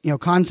this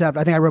concept.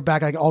 I think I wrote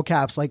back like all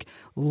caps, like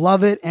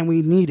love it and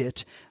we need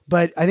it.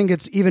 But I think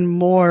it's even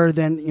more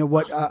than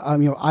what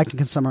I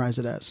can summarize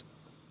it as.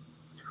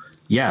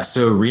 Yeah.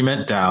 So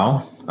ReMint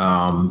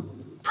DAO,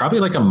 probably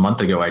like a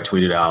month ago, I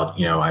tweeted out,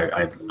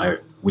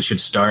 we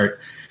should start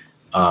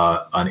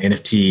an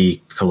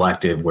NFT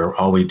collective where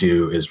all we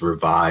do is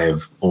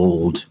revive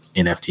old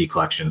NFT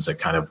collections that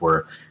kind of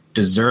were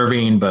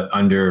deserving but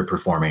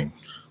underperforming.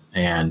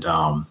 And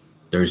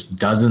there's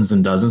dozens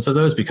and dozens of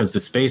those because the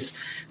space,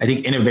 I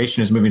think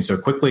innovation is moving so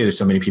quickly. There's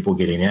so many people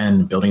getting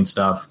in, building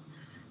stuff,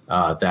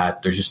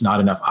 that there's just not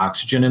enough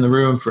oxygen in the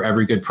room for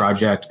every good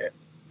project,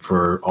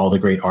 for all the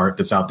great art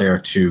that's out there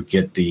to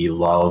get the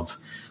love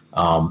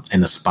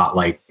and the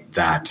spotlight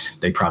that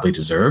they probably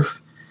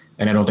deserve.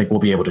 And I don't think we'll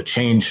be able to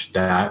change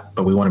that,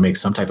 but we want to make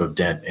some type of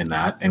dent in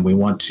that. And we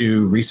want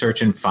to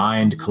research and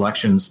find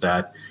collections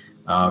that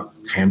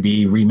can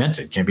be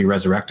reminted, can be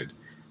resurrected.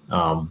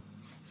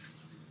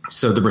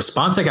 So the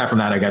response I got from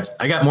that,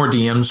 I got more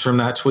DMs from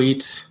that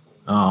tweet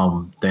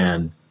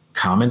than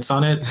comments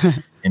on it,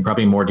 and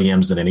probably more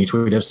DMs than any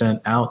tweet I've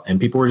sent out. And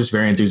people were just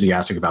very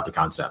enthusiastic about the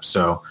concept.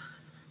 So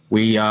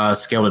we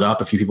scaled it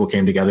up. A few people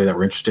came together that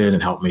were interested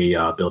and helped me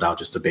build out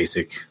just the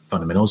basic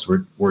fundamentals.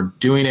 We're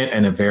doing it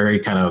in a very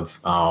kind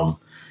of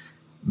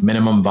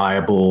minimum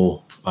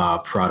viable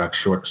product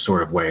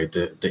sort of way.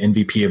 The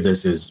MVP of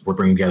this is we're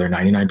bringing together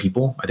 99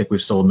 people. I think we've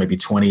sold maybe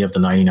 20 of the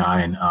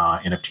 99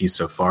 NFTs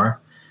so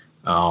far.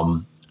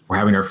 We're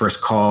having our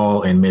first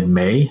call in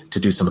mid-May to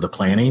do some of the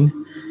planning,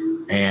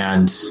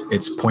 and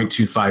it's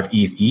 0.25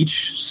 ETH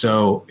each.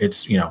 So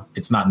it's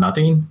not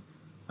nothing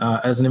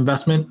as an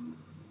investment.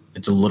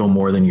 It's a little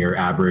more than your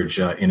average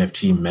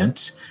NFT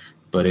mint,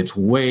 but it's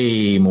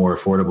way more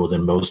affordable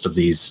than most of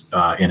these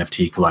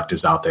NFT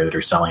collectives out there that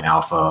are selling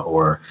alpha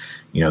or,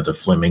 the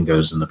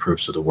flamingos and the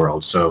proofs of the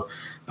world. So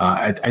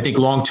I think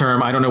long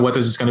term, I don't know what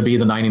this is going to be.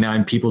 The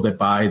 99 people that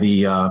buy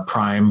the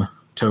Prime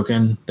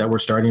token that we're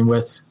starting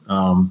with,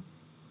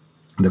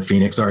 the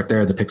Phoenix art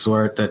there, the pixel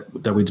art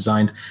that we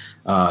designed,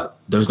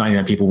 those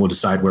 99 people will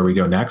decide where we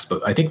go next.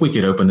 But I think we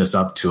could open this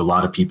up to a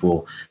lot of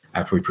people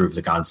after we prove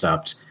the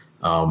concept.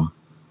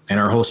 And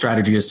our whole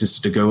strategy is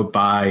just to go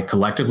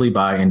collectively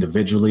buy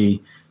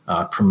individually,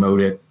 promote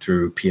it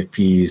through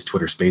PFPs,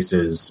 Twitter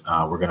Spaces.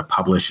 We're going to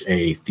publish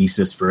a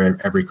thesis for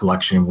every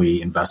collection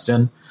we invest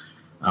in.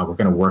 We're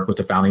going to work with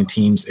the founding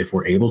teams if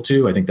we're able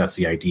to. I think that's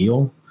the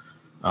ideal.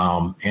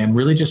 And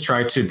really just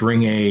try to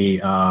bring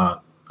a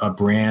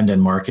brand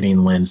and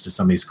marketing lens to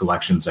some of these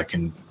collections that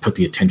can put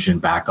the attention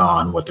back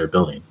on what they're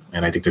building.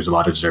 And I think there's a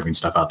lot of deserving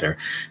stuff out there.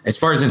 As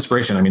far as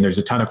inspiration, there's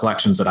a ton of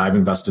collections that I've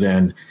invested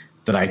in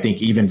that I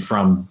think even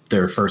from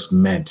their first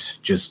mint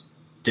just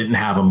didn't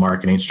have a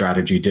marketing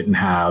strategy, didn't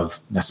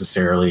have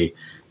necessarily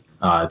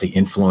the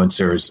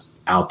influencers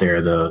out there,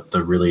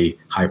 the really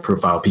high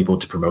profile people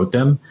to promote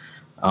them.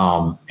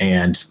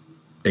 And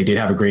They did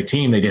have a great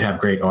team. They did have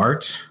great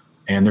art.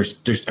 And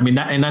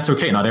that's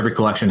okay. Not every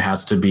collection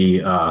has to be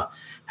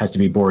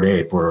Bored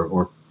Ape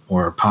or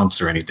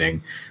Pumps or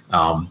anything.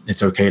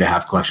 It's okay to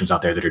have collections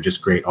out there that are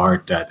just great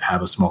art that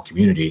have a small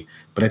community.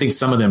 But I think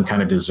some of them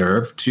kind of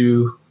deserve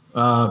to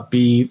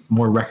be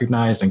more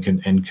recognized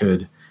and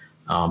could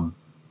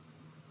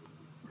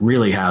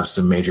really have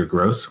some major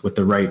growth with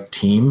the right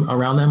team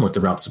around them, with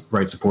the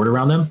right support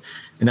around them.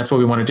 And that's what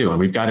we want to do. And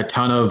we've got a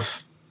ton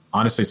of,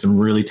 honestly, some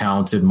really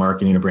talented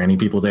marketing and branding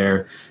people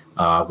there.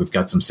 We've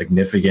got some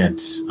significant,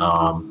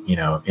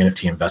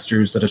 NFT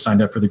investors that have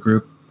signed up for the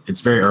group.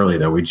 It's very early,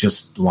 though. We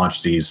just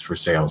launched these for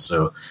sale.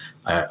 So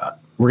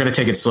we're going to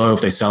take it slow.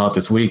 If they sell out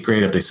this week,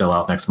 great. If they sell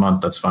out next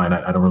month, that's fine.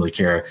 I don't really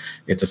care.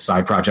 It's a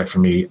side project for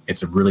me.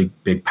 It's a really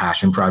big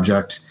passion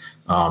project.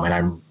 And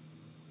I'm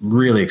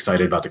really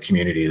excited about the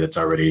community that's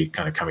already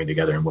kind of coming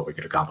together and what we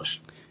could accomplish.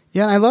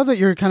 Yeah, and I love that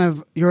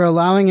you're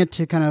allowing it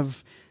to kind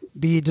of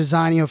be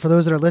designed, for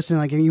those that are listening,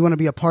 like you want to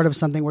be a part of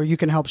something where you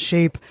can help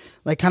shape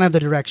like kind of the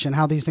direction,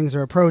 how these things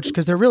are approached,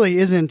 because there really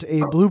isn't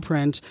a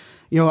blueprint.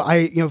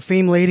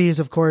 Fame Ladies,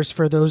 of course,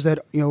 for those that,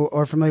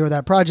 are familiar with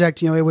that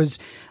project, it was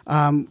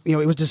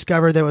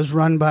discovered that it was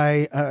run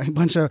by a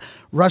bunch of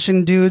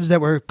Russian dudes that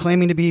were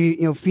claiming to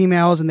be,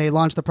 females, and they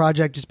launched the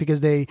project just because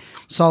they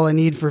saw a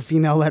need for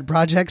female-led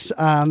projects.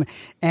 They had,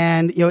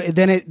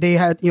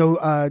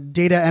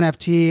 Data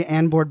NFT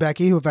and Board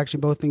Becky, who have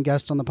actually both been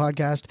guests on the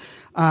podcast,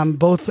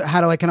 both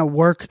had to like kind of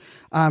work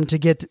to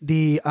get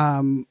the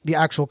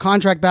actual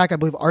contract back. I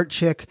believe Art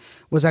Chick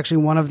was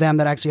actually one of them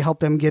that actually helped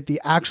them get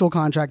the actual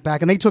contract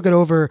back, and they took it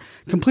over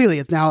completely.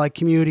 It's now like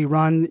community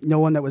run, no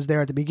one that was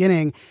there at the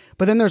beginning.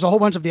 But then there's a whole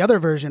bunch of the other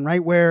version,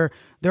 right, where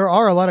there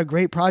are a lot of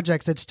great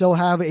projects that still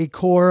have a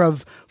core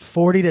of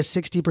 40 to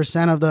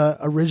 60% of the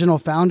original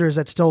founders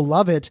that still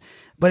love it.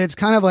 But it's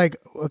kind of like,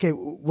 okay,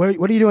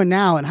 what are you doing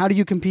now? And how do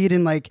you compete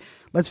in, like,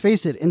 let's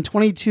face it, in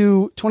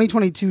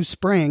 2022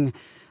 spring,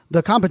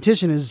 the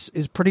competition is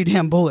pretty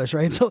damn bullish,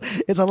 right? So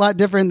it's a lot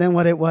different than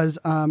what it was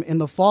in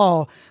the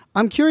fall.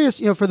 I'm curious,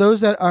 for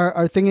those that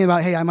are thinking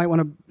about, hey, I might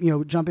want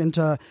to, jump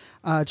into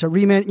to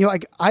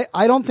ReMint.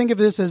 I don't think of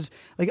this as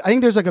like, I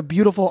think there's like a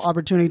beautiful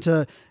opportunity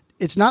to.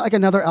 It's not like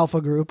another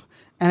alpha group,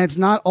 and it's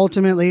not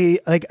ultimately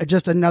like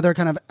just another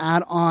kind of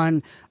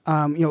add-on,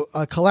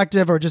 a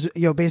collective or just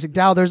basic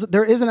DAO.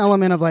 There is an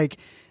element of like,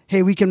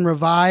 hey, we can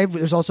revive.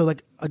 There's also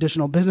like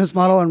additional business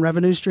model and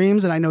revenue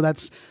streams. And I know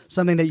that's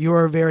something that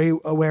you're very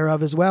aware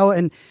of as well.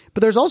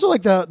 But there's also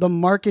like the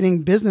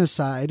marketing business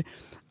side.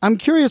 I'm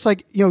curious,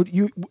 like,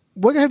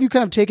 what have you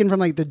kind of taken from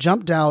like the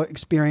Jump DAO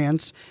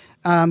experience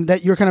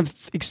that you're kind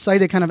of excited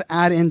to kind of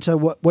add into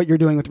what you're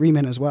doing with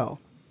ReMint as well?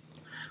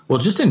 Well,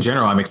 just in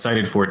general, I'm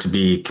excited for it to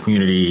be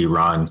community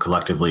run,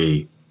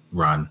 collectively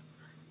run.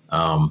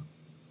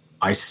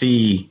 I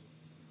see,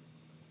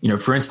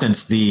 for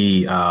instance,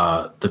 the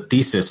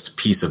thesis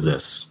piece of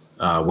this,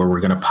 where we're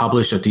going to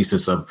publish a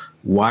thesis of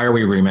why are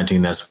we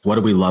reminting this? What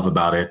do we love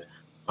about it?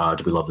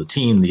 Do we love the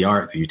team, the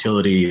art, the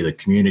utility, the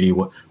community?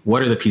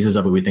 What are the pieces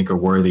of it we think are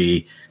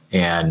worthy?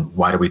 And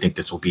why do we think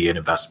this will be an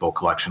investable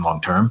collection long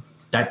term?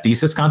 That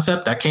thesis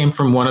concept, that came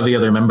from one of the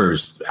other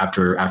members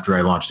after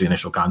I launched the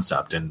initial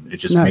concept. And it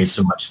just made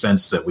so much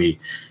sense that we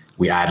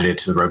added it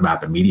to the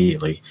roadmap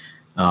immediately.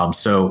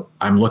 So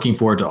I'm looking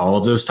forward to all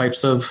of those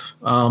types of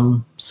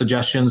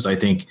suggestions. I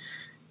think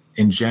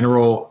in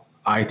general,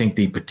 I think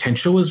the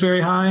potential is very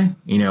high.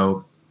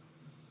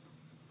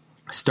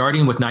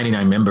 Starting with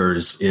 99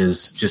 members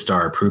is just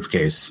our proof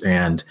case.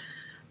 And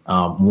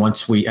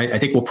once I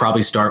think we'll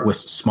probably start with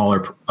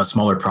a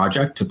smaller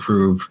project to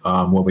prove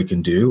what we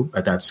can do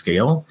at that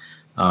scale,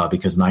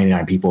 because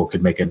 99 people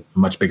could make a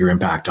much bigger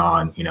impact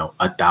on,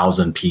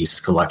 1,000-piece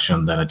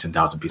collection than a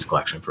 10,000-piece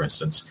collection, for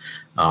instance.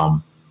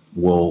 And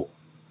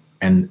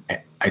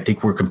I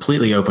think we're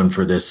completely open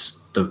for this,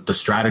 the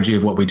strategy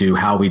of what we do,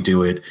 how we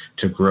do it,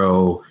 to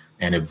grow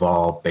and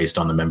evolve based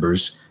on the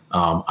members.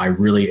 I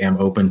really am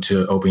open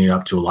to opening it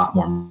up to a lot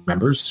more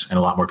members and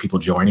a lot more people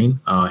joining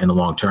in the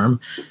long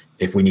term.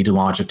 If we need to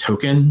launch a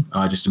token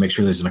just to make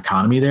sure there's an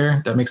economy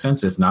there, that makes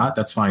sense. If not,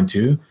 that's fine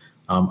too.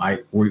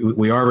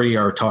 We already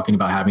are talking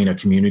about having a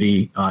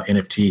community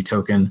NFT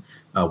token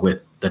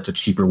that's a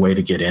cheaper way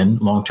to get in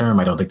long term.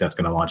 I don't think that's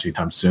going to launch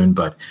anytime soon,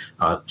 but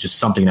just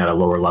something at a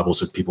lower level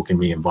so people can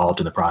be involved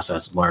in the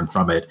process, learn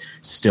from it,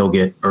 still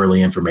get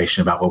early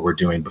information about what we're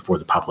doing before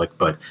the public,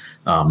 but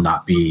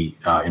not be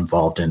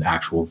involved in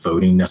actual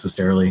voting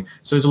necessarily.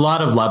 So there's a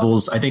lot of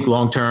levels. I think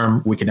long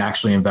term we could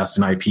actually invest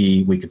in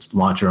IP. We could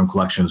launch our own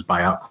collections,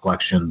 buy out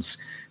collections.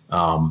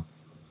 The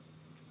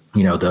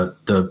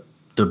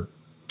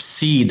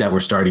seed that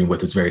we're starting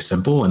with is very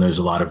simple, and there's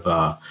a lot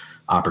of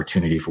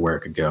opportunity for where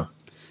it could go.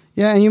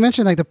 Yeah, and you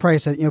mentioned like the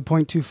price at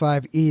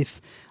 0.25 ETH.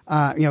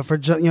 For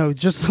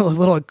just a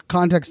little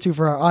context too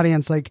for our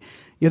audience. Like,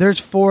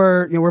 there's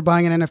we're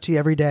buying an NFT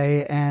every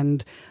day,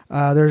 and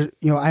there's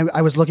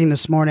I was looking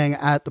this morning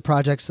at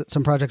the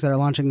some projects that are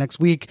launching next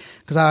week,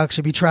 because I'll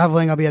actually be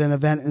traveling. I'll be at an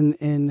event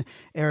in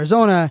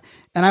Arizona,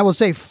 and I will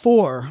say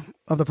 4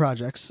 of the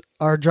projects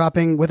are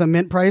dropping with a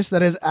mint price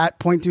that is at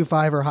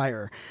 0.25 or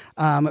higher,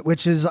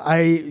 which is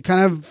kind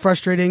of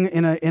frustrating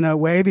in a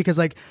way, because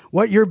like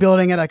what you're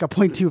building at like a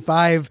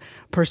 0.25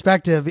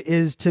 perspective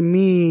is to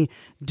me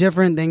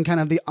different than kind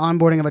of the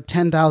onboarding of a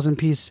 10,000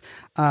 piece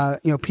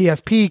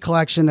PFP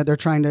collection that they're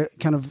trying to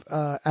kind of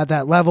at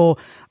that level.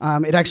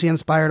 It actually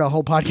inspired a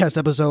whole podcast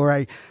episode where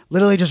I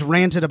literally just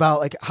ranted about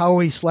like how are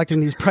we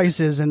selecting these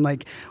prices and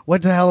like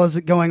what the hell is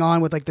going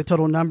on with like the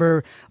total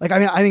number. Like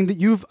I think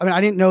that I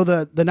didn't know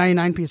the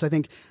 99 piece. I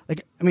think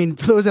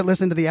for those that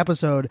listen to the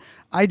episode,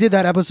 I did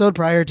that episode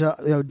prior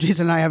to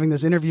Jason and I having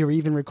this interview or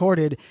even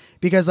recorded,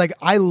 because like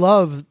I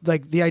love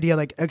like the idea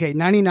like, okay,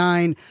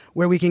 99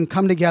 where we can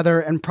come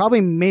together and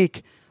probably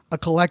make a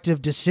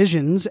collective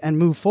decisions and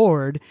move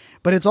forward,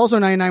 but it's also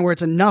 99 where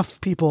it's enough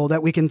people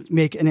that we can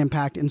make an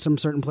impact in some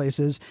certain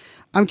places.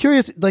 I'm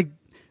curious, like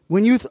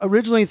when you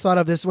originally thought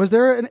of this, was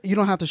there, you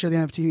don't have to share the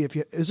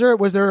NFT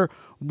was there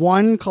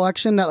one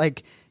collection that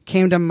like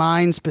came to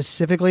mind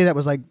specifically that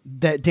was like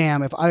that,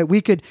 damn, if I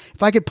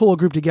could pull a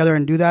group together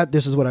and do that,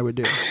 this is what I would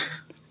do?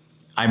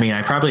 I mean,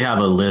 I probably have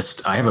a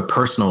list. I have a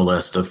personal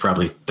list of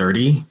probably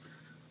 30.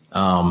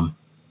 And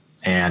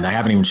I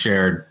haven't even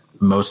shared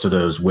most of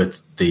those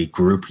with the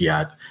group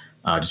yet,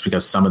 just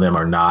because some of them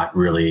are not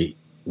really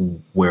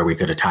where we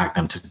could attack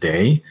them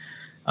today.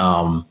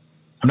 I'm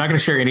not going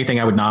to share anything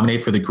I would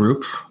nominate for the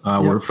group.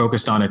 We're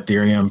focused on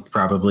Ethereum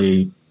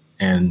probably,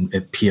 and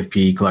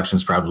PFP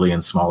collections probably,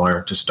 and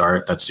smaller to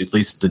start. That's at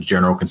least the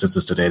general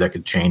consensus today. That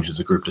could change as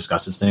the group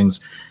discusses things.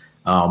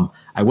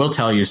 I will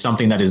tell you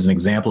something that is an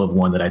example of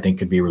one that I think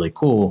could be really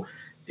cool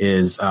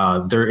is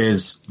there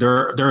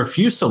are a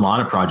few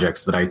Solana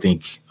projects that I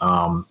think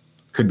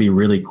could be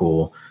really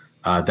cool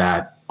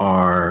that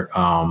are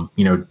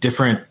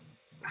different.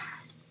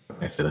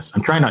 I say this.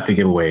 I'm trying not to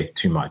give away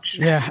too much.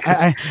 Yeah,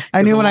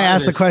 I knew when I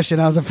asked the question,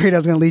 I was afraid I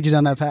was going to lead you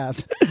down that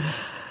path.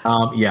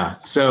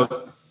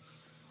 So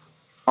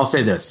I'll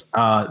say this: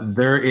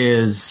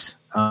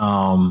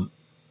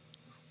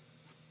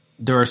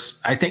 there's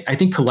I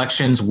think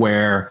collections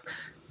where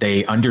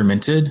they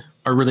underminted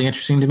are really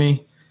interesting to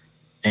me,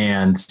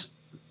 and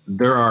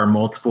there are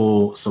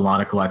multiple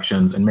Solana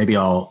collections, and maybe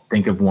I'll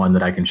think of one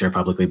that I can share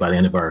publicly by the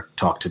end of our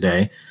talk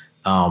today,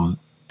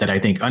 that I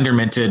think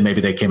underminted. Maybe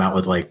they came out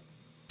with like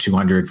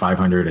 200,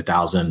 500,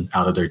 1,000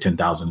 out of their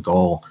 10,000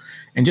 goal,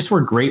 and just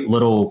were great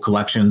little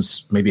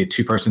collections, maybe a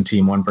 2-person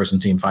team, 1-person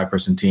team,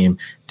 5-person team,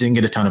 didn't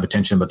get a ton of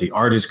attention, but the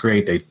art is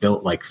great. They've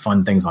built like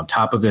fun things on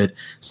top of it.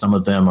 Some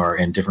of them are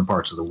in different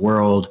parts of the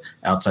world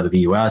outside of the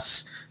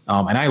US.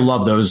 And I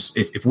love those.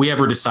 If we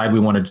ever decide we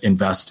want to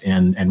invest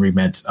in and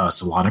ReMint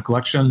Solana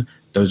collection,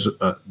 those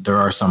there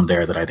are some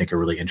there that I think are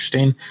really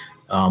interesting.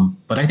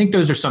 But I think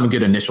those are some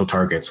good initial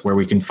targets where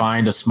we can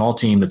find a small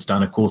team that's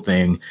done a cool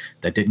thing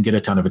that didn't get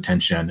a ton of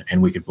attention,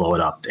 and we could blow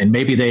it up. And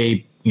maybe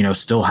they,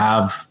 still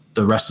have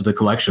the rest of the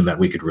collection that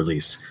we could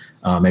release.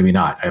 Maybe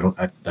not.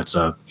 That's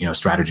a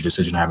strategy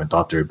decision I haven't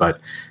thought through.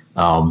 But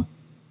I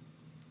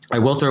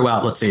will throw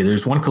out. Let's say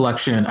there's one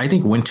collection. I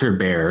think Winter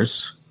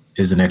Bears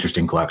is an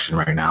interesting collection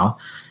right now.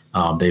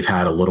 They've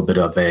had a little bit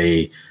of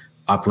a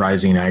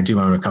uprising. I do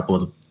own a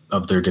couple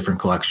of their different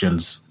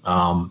collections.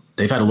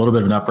 They've had a little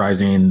bit of an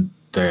uprising.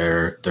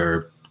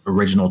 Their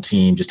original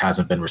team just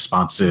hasn't been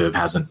responsive,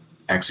 hasn't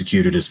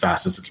executed as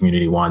fast as the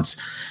community wants,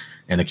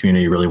 and the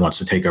community really wants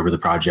to take over the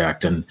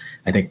project. And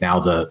I think now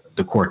the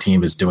core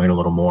team is doing a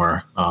little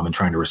more and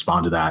trying to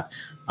respond to that.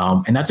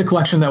 And that's a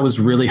collection that was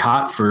really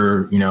hot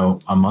for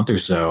a month or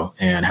so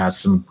and has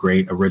some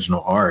great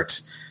original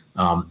art.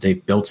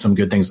 They've built some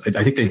good things.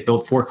 I think they've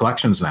built 4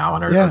 collections now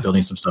and are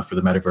building some stuff for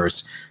the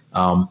metaverse.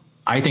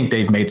 I think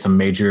they've made some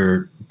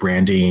major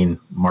branding,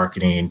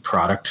 marketing,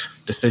 product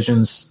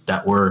decisions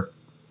that were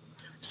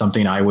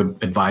something I would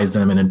advise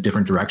them in a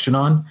different direction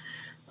on.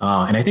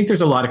 And I think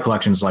there's a lot of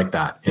collections like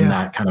that in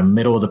that kind of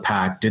middle of the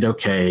pack, did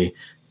okay,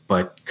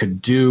 but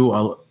could do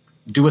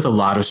with a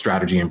lot of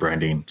strategy and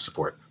branding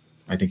support.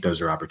 I think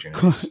those are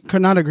opportunities.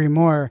 Could not agree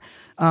more.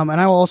 And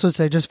I will also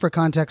say, just for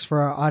context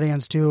for our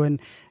audience too, and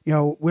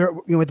we're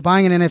with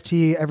buying an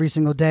NFT every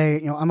single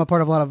day. I'm a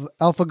part of a lot of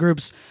alpha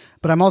groups,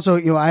 but I'm also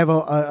I have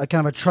a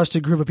kind of a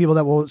trusted group of people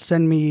that will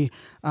send me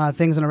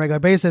things on a regular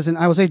basis. And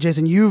I will say,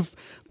 Jason, you've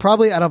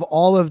probably, out of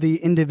all of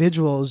the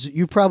individuals,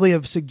 you probably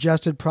have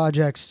suggested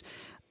projects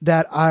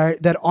that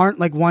aren't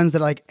like ones that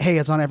are like, hey,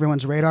 it's on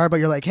everyone's radar, but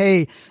you're like,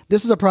 hey,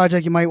 this is a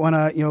project you might want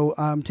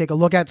to take a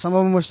look at. Some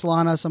of them were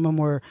Solana, some of them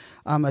were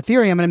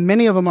Ethereum, and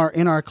many of them are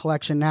in our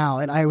collection now.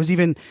 And I was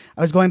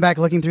going back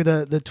looking through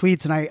the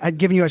tweets, and I'd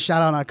given you a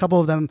shout out on a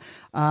couple of them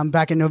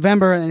back in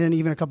November, and then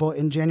even a couple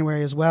in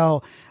January as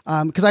well,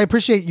 because I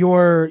appreciate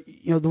your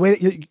the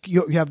way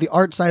you have the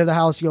art side of the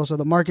house, you also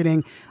the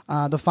marketing,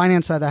 the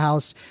finance side of the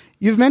house.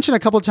 You've mentioned a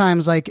couple of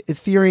times like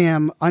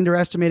Ethereum,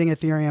 underestimating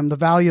Ethereum, the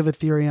value of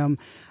Ethereum.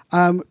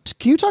 Can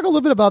you talk a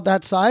little bit about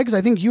that side? Because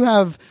I think you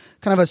have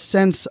kind of a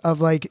sense of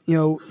like,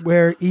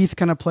 where ETH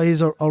kind of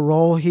plays a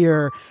role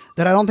here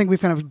that I don't think we've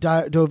kind of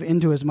dove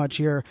into as much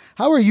here.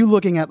 How are you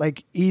looking at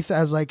like ETH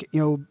as like,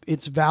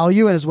 its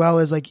value, and as well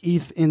as like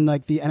ETH in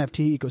like the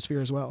NFT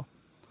ecosphere as well?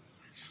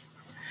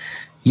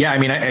 Yeah, I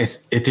mean,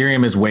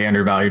 Ethereum is way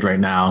undervalued right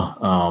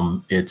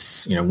now.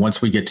 It's,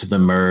 once we get to the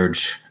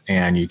merge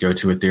and you go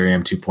to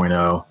Ethereum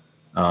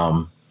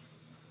 2.0,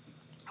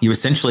 you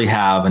essentially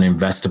have an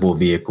investable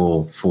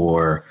vehicle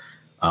for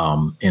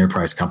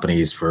enterprise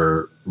companies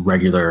for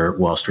regular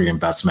Wall Street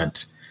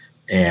investment.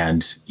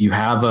 And you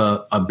have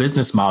a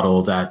business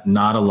model that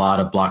not a lot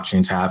of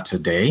blockchains have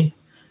today.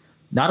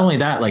 Not only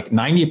that, like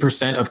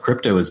 90% of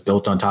crypto is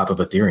built on top of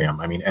Ethereum.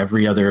 I mean,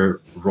 every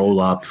other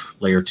roll-up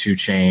layer 2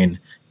 chain,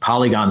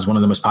 Polygon is one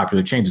of the most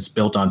popular chains. It's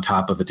built on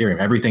top of Ethereum.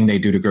 Everything they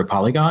do to grow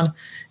Polygon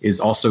is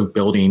also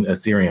building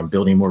Ethereum,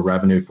 building more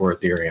revenue for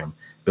Ethereum,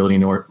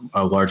 building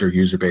a larger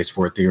user base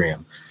for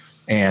Ethereum.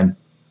 And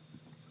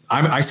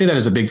I say that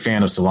as a big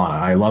fan of Solana.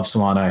 I love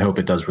Solana. I hope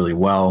it does really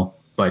well,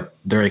 but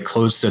they're a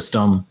closed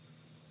system,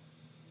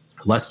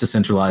 less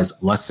decentralized,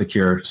 less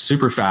secure,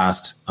 super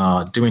fast,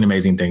 doing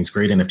amazing things,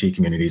 great NFT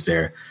communities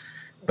there.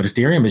 But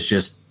Ethereum is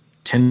just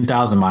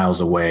 10,000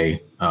 miles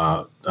away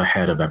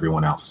ahead of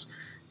everyone else.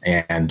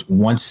 And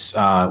once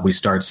we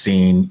start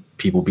seeing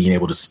people being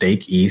able to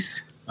stake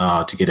ETH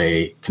to get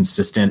a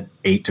consistent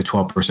 8 to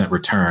 12%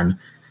 return,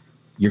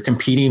 you're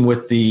competing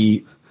with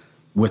the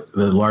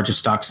largest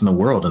stocks in the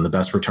world and the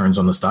best returns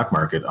on the stock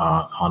market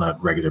on a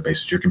regular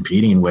basis. You're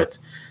competing with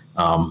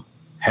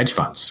hedge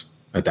funds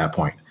at that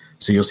point.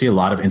 So you'll see a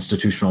lot of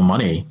institutional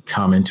money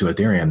come into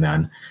Ethereum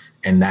then,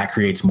 and that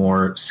creates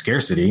more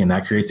scarcity, and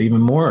that creates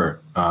even more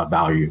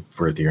value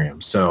for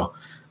Ethereum. So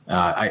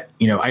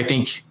I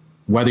think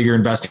whether you're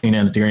investing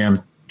in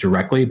Ethereum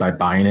directly by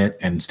buying it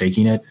and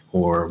staking it,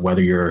 or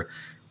whether you're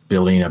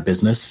building a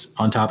business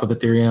on top of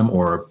Ethereum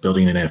or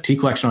building an NFT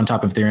collection on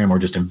top of Ethereum or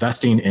just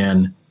investing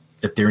in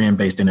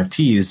Ethereum-based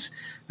NFTs,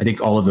 I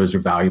think all of those are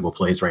valuable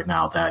plays right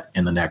now that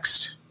in the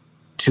next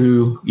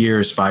 2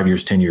 years, 5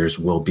 years, 10 years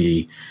will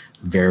be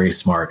very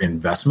smart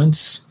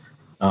investments.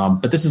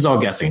 But this is all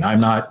guessing.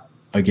 I'm not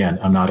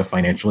a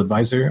financial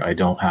advisor. I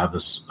don't have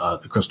a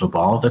crystal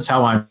ball. That's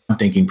how I'm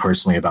thinking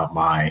personally about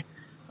my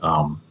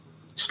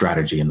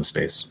strategy in the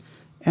space.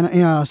 And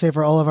I'll say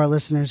for all of our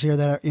listeners here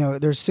that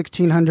there's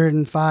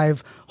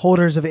 1,605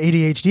 holders of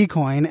ADHD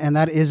coin, and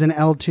that is an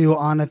L2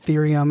 on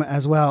Ethereum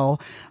as well.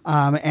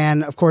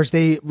 And of course,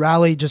 they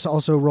Rally just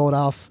also rolled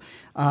off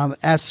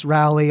S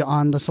Rally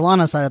on the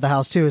Solana side of the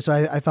house too. So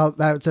I thought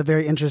that's a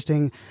very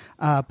interesting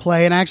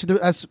play. And actually,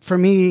 that's for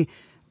me.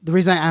 The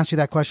reason I asked you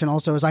that question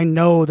also is I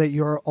know that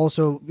you're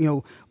also,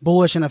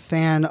 bullish and a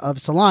fan of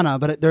Solana,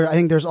 but I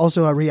think there's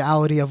also a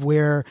reality of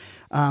where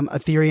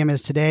Ethereum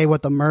is today,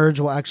 what the merge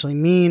will actually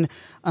mean.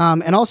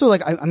 And also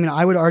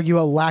I would argue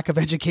a lack of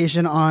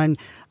education on,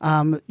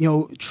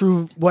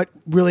 true what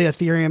really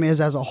Ethereum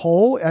is as a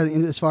whole,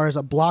 as far as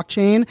a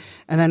blockchain,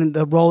 and then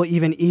the role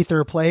even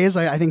Ether plays.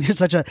 I think there's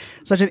such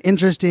an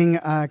interesting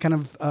kind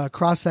of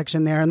cross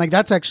section there. And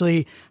that's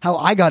actually how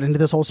I got into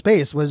this whole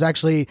space, was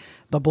actually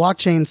the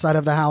blockchain side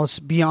of the house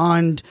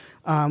beyond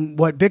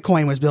what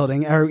Bitcoin was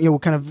building, or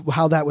kind of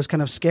how that was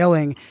kind of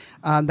scaling.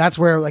 That's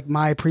where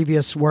my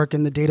previous work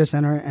in the data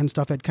center and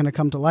stuff had kind of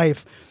come to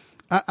life.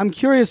 I'm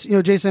curious,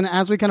 Jason,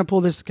 as we kind of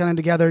pull this kind of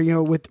together,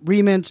 with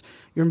ReMint,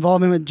 your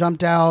involvement with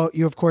Jumped Out,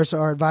 you of course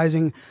are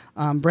advising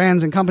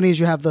brands and companies.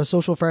 You have the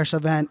Social Fresh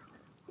event.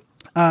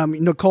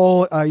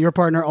 Nicole, your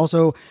partner,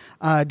 also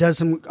does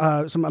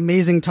some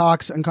amazing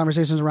talks and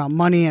conversations around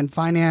money and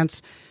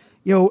finance.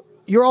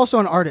 You're also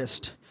an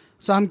artist.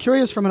 So I'm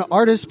curious from an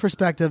artist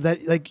perspective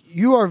that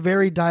you are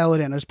very dialed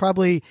in. There's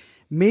probably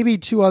maybe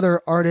two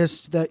other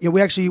artists that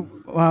we actually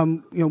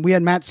we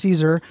had Matt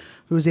Caesar,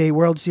 who's a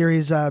World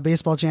Series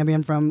baseball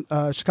champion from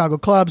Chicago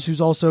Cubs, who's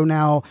also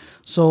now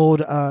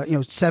sold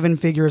 7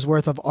 figures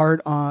worth of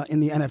art in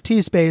the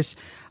NFT space.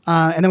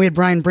 And then we had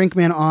Brian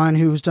Brinkman on,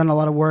 who's done a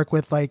lot of work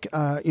with late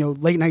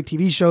night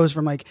TV shows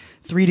from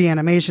 3D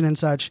animation and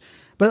such.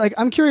 But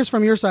I'm curious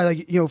from your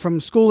side, from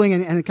schooling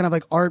and kind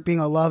of art being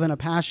a love and a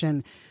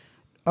passion.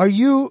 Are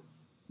you,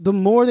 the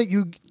more that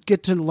you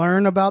get to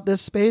learn about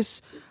this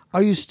space,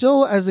 are you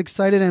still as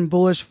excited and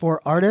bullish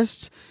for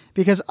artists?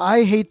 Because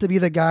I hate to be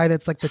the guy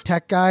that's the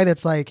tech guy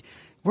that's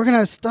we're going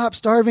to stop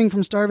starving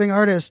from starving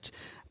artists.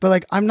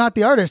 But I'm not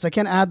the artist. I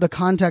can't add the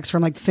context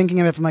from thinking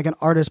of it from an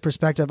artist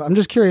perspective. I'm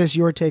just curious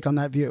your take on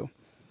that view.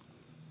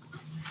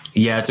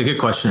 Yeah, it's a good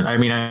question. I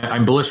mean,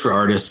 I'm bullish for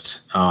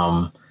artists.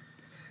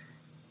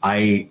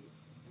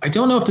 I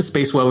don't know if the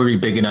space will be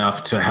big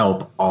enough to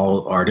help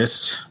all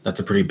artists. That's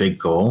a pretty big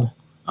goal.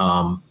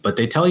 But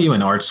they tell you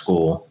in art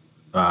school,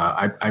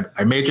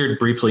 I majored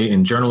briefly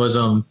in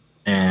journalism,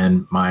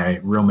 and my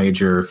real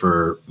major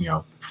for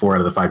 4 out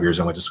of the 5 years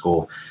I went to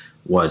school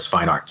was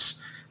fine arts.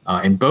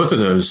 In both of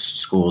those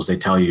schools, they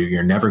tell you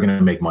you're never going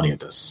to make money at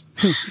this.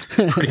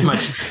 Pretty much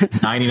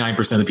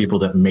 99% of the people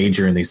that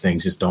major in these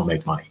things just don't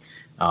make money.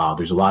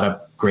 There's a lot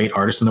of great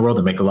artists in the world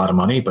that make a lot of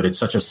money, but it's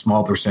such a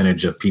small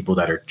percentage of people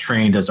that are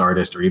trained as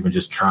artists or even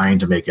just trying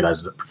to make it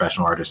as a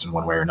professional artist in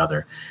one way or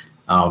another.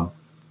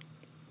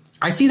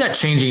 I see that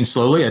changing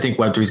slowly. I think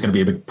Web3 is going to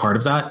be a big part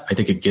of that. I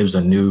think it gives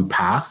a new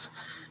path.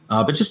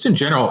 But just in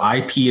general,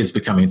 IP is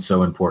becoming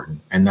so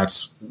important, and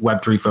that's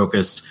Web3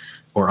 focused.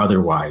 or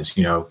otherwise.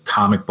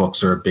 Comic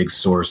books are a big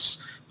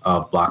source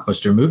of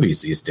blockbuster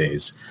movies these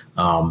days.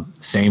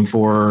 Same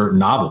for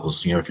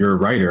novels. If you're a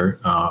writer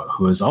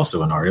who is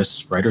also an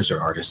artist, writers are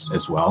artists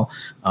as well.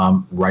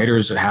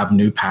 Writers have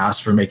new paths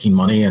for making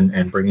money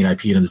and bringing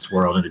IP into this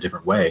world in a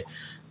different way.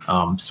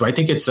 So I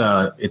think it's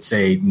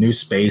a new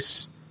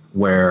space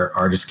where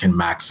artists can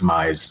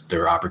maximize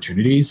their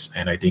opportunities.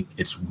 And I think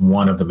it's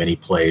one of the many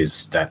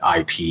plays that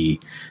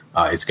IP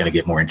is going to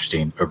get more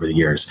interesting over the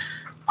years.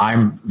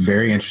 I'm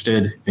very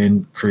interested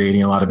in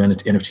creating a lot of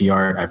NFT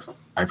art.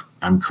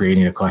 I'm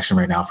creating a collection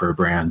right now for a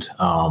brand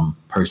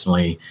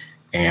personally,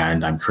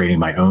 and I'm creating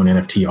my own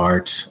NFT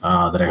art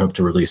that I hope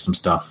to release some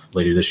stuff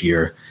later this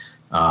year.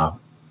 I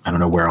don't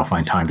know where I'll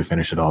find time to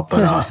finish it all,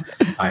 but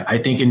I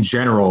think in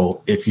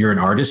general, if you're an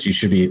artist, you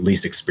should be at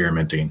least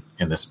experimenting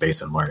in this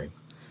space and learning.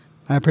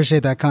 I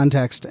appreciate that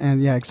context,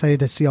 and excited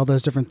to see all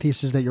those different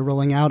theses that you're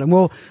rolling out. And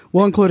we'll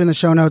include in the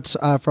show notes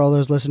for all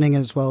those listening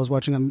as well as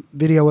watching on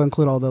video. We'll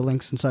include all the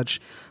links and such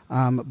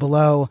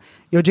below.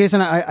 Jason,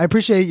 I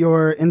appreciate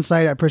your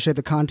insight. I appreciate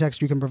the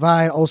context you can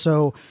provide.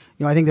 Also,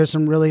 I think there's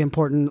some really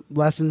important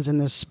lessons in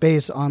this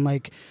space on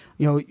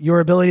your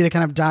ability to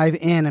kind of dive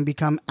in and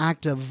become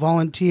active,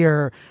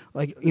 volunteer,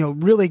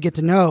 really get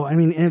to know. I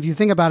mean, and if you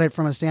think about it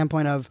from a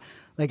standpoint of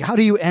how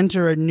do you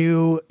enter a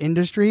new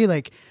industry?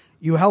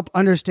 You help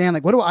understand,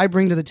 what do I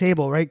bring to the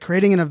table, right?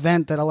 Creating an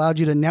event that allowed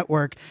you to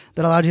network,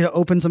 that allowed you to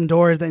open some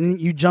doors, then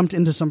you jumped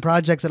into some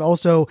projects that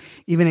also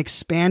even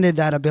expanded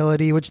that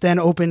ability, which then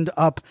opened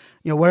up,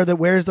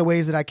 where's the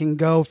ways that I can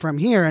go from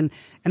here? And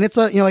it's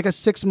a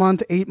 6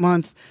 month, 8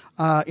 month,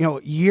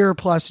 year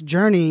plus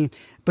journey.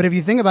 But if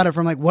you think about it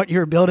from what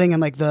you're building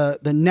and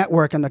the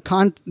network and the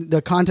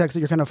context that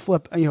you're kind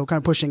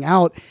of pushing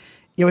out,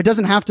 it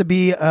doesn't have to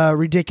be a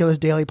ridiculous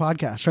daily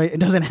podcast, right? It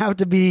doesn't have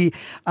to be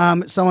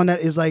someone that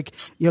is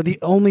the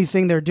only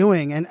thing they're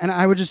doing. And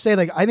I would just say,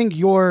 I think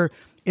you're,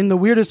 in the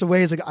weirdest of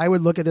ways, I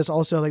would look at this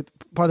also,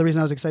 part of the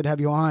reason I was excited to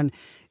have you on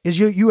is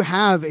you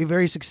have a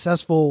very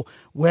successful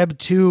Web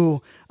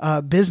 2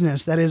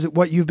 business that is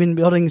what you've been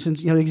building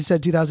since, like you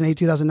said, 2008,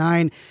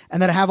 2009,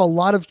 and that have a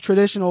lot of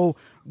traditional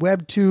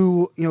Web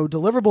 2,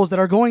 deliverables that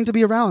are going to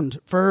be around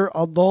for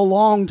the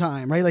long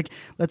time, right?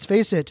 Let's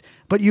face it.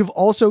 But you've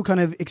also kind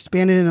of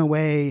expanded in a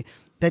way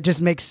that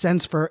just makes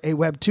sense for a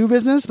Web 2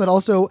 business, but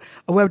also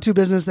a Web 2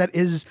 business that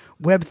is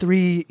Web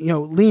 3,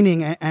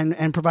 leaning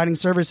and providing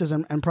services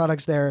and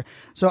products there.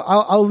 So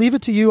I'll leave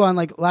it to you on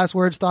last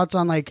words, thoughts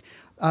on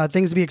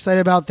things to be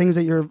excited about, things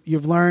that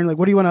you've learned.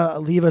 What do you want to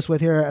leave us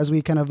with here as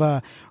we kind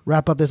of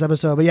wrap up this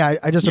episode? But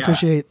I just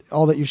appreciate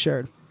all that you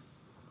shared.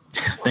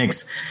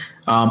 Thanks.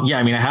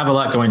 I have a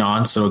lot going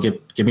on, so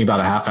give me about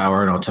a half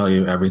hour and I'll tell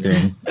you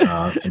everything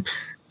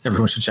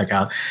everyone should check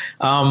out.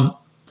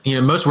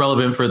 Most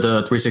relevant for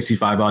the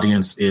 365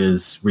 audience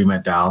is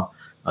ReMint DAO.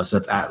 So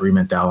that's at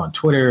ReMint DAO on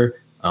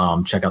Twitter.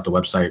 Check out the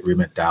website,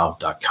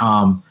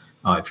 remintdao.com.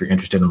 If you're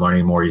interested in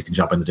learning more, you can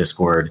jump in the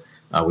Discord.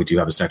 We do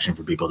have a section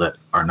for people that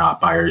are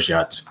not buyers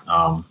yet,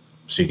 so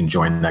you can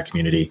join that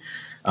community.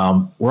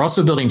 We're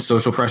also building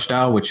Social Fresh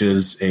DAO, which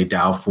is a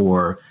DAO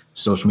for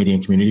social media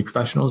and community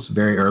professionals.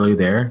 Very early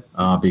there,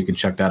 but you can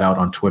check that out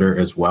on Twitter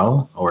as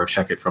well, or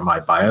check it from my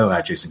bio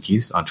at Jason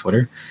Keath on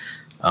Twitter.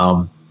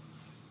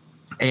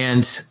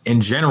 And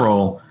in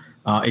general,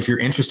 if you're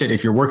interested,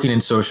 if you're working in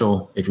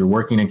social, if you're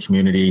working in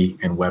community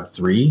and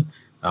Web3,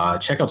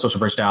 check out Social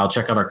Fresh DAO,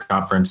 check out our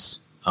conference.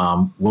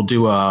 We'll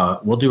do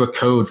a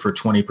code for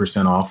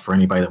 20% off for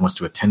anybody that wants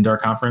to attend our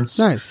conference.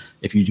 Nice.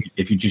 If you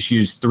just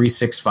use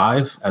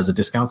 365 as a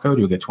discount code,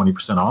 you'll get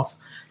 20% off.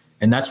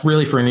 And that's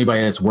really for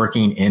anybody that's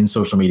working in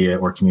social media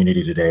or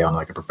community today on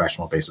a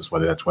professional basis,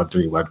 whether that's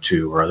Web3,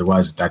 Web2, or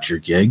otherwise, if that's your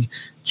gig,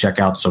 check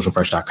out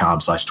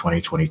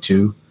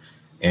socialfresh.com/2022.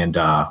 And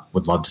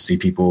would love to see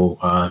people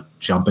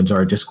jump into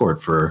our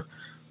Discord for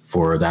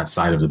that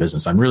side of the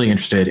business. I'm really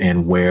interested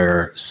in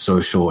where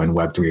social and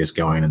Web3 is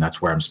going, and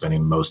that's where I'm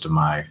spending most of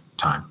my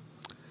time.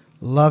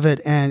 Love it.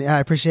 And I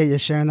appreciate you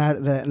sharing that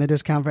in the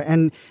discount.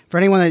 And for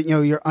anyone that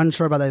you're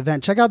unsure about the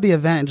event, check out the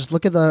event and just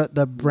look at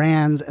the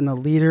brands and the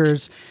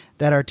leaders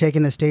that are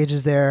taking the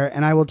stages there.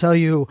 And I will tell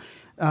you,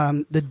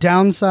 the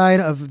downside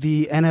of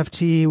the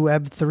NFT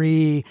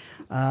Web3,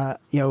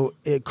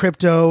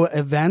 crypto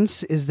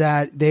events is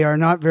that they are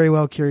not very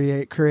well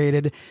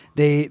curated.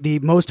 The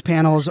most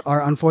panels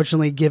are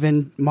unfortunately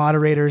given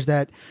moderators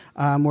that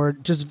were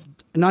just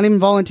not even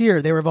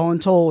volunteer. They were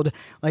voluntold,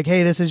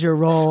 hey, this is your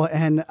role.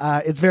 And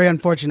it's very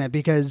unfortunate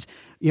because,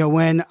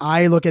 when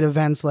I look at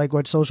events like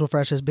what Social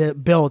Fresh has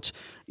built,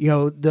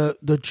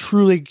 the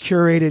truly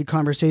curated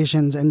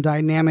conversations and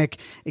dynamic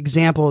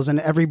examples,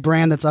 and every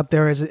brand that's up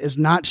there is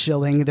not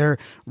shilling. They're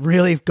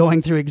really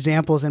going through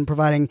examples and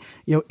providing,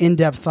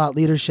 in-depth thought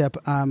leadership.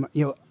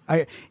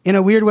 In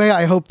a weird way,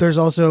 I hope there's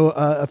also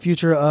a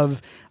future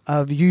of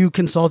you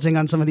consulting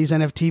on some of these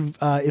NFT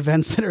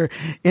events that are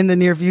in the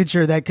near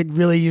future that could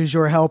really use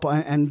your help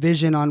and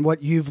vision on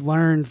what you've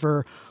learned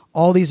for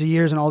all these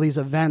years and all these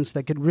events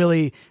that could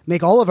really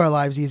make all of our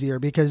lives easier,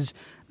 because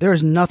there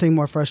is nothing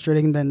more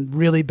frustrating than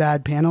really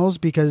bad panels,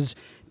 because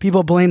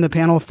people blame the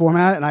panel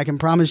format, and I can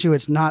promise you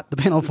it's not the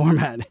panel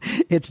format.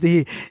 It's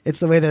the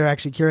way they're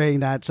actually curating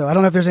that. So I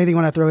don't know if there's anything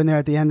you want to throw in there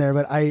at the end there,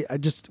 but I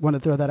just want to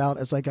throw that out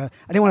as like I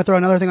didn't want to throw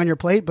another thing on your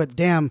plate, but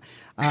damn,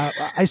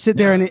 I sit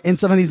there in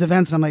some of these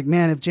events and I'm like,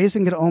 man, if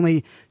Jason could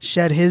only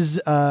shed his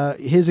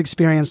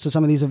experience to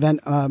some of these event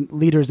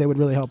leaders, they would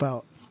really help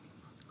out.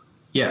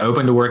 Yeah,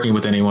 open to working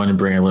with anyone and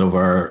bringing a little of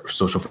our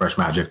social fresh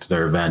magic to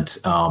their event.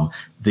 Thank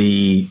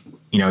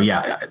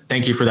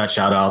you for that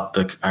shout out.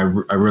 I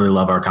really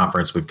love our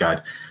conference. We've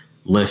got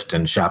Lyft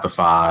and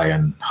Shopify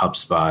and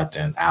HubSpot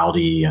and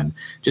Audi and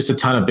just a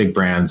ton of big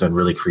brands and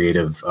really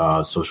creative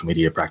social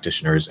media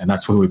practitioners. And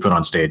that's who we put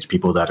on stage,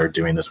 people that are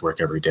doing this work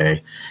every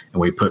day.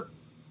 And we put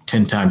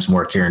 10 times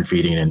more care and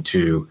feeding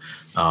into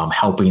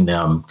helping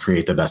them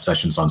create the best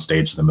sessions on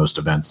stage than most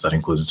events. That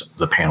includes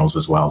the panels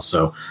as well.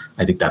 So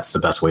I think that's the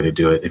best way to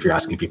do it. If you're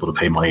asking people to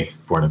pay money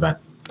for an event,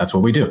 that's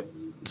what we do.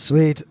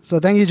 Sweet. So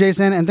thank you,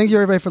 Jason. And thank you,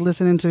 everybody, for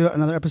listening to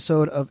another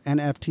episode of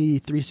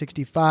NFT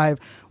 365.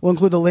 We'll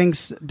include the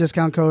links,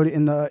 discount code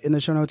in the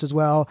show notes as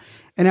well.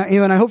 And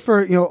I hope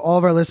for all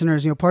of our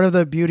listeners, part of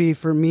the beauty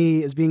for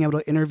me is being able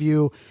to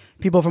interview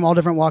people from all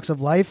different walks of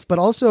life, but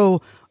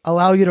also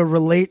allow you to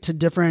relate to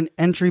different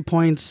entry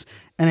points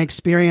and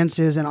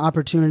experiences and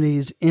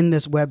opportunities in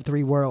this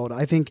Web3 world.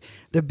 I think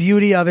the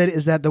beauty of it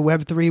is that the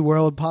Web3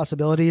 world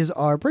possibilities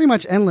are pretty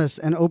much endless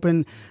and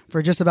open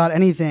for just about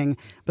anything.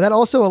 But that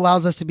also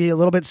allows us to be a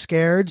little bit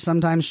scared,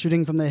 sometimes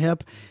shooting from the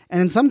hip,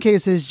 and in some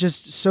cases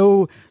just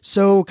so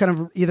kind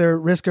of either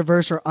risk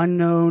averse or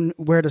unknown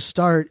where to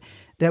start,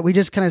 that we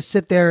just kind of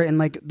sit there in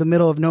like the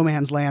middle of no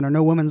man's land or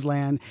no woman's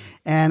land.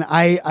 And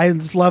I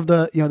just love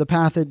the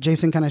path that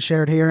Jason kind of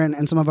shared here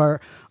and some of our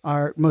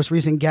most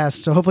recent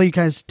guests. So hopefully you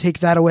guys take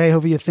that away.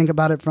 Hopefully you think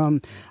about it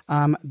from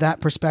that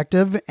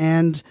perspective.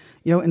 And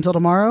until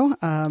tomorrow,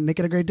 make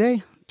it a great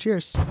day.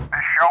 Cheers. This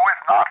show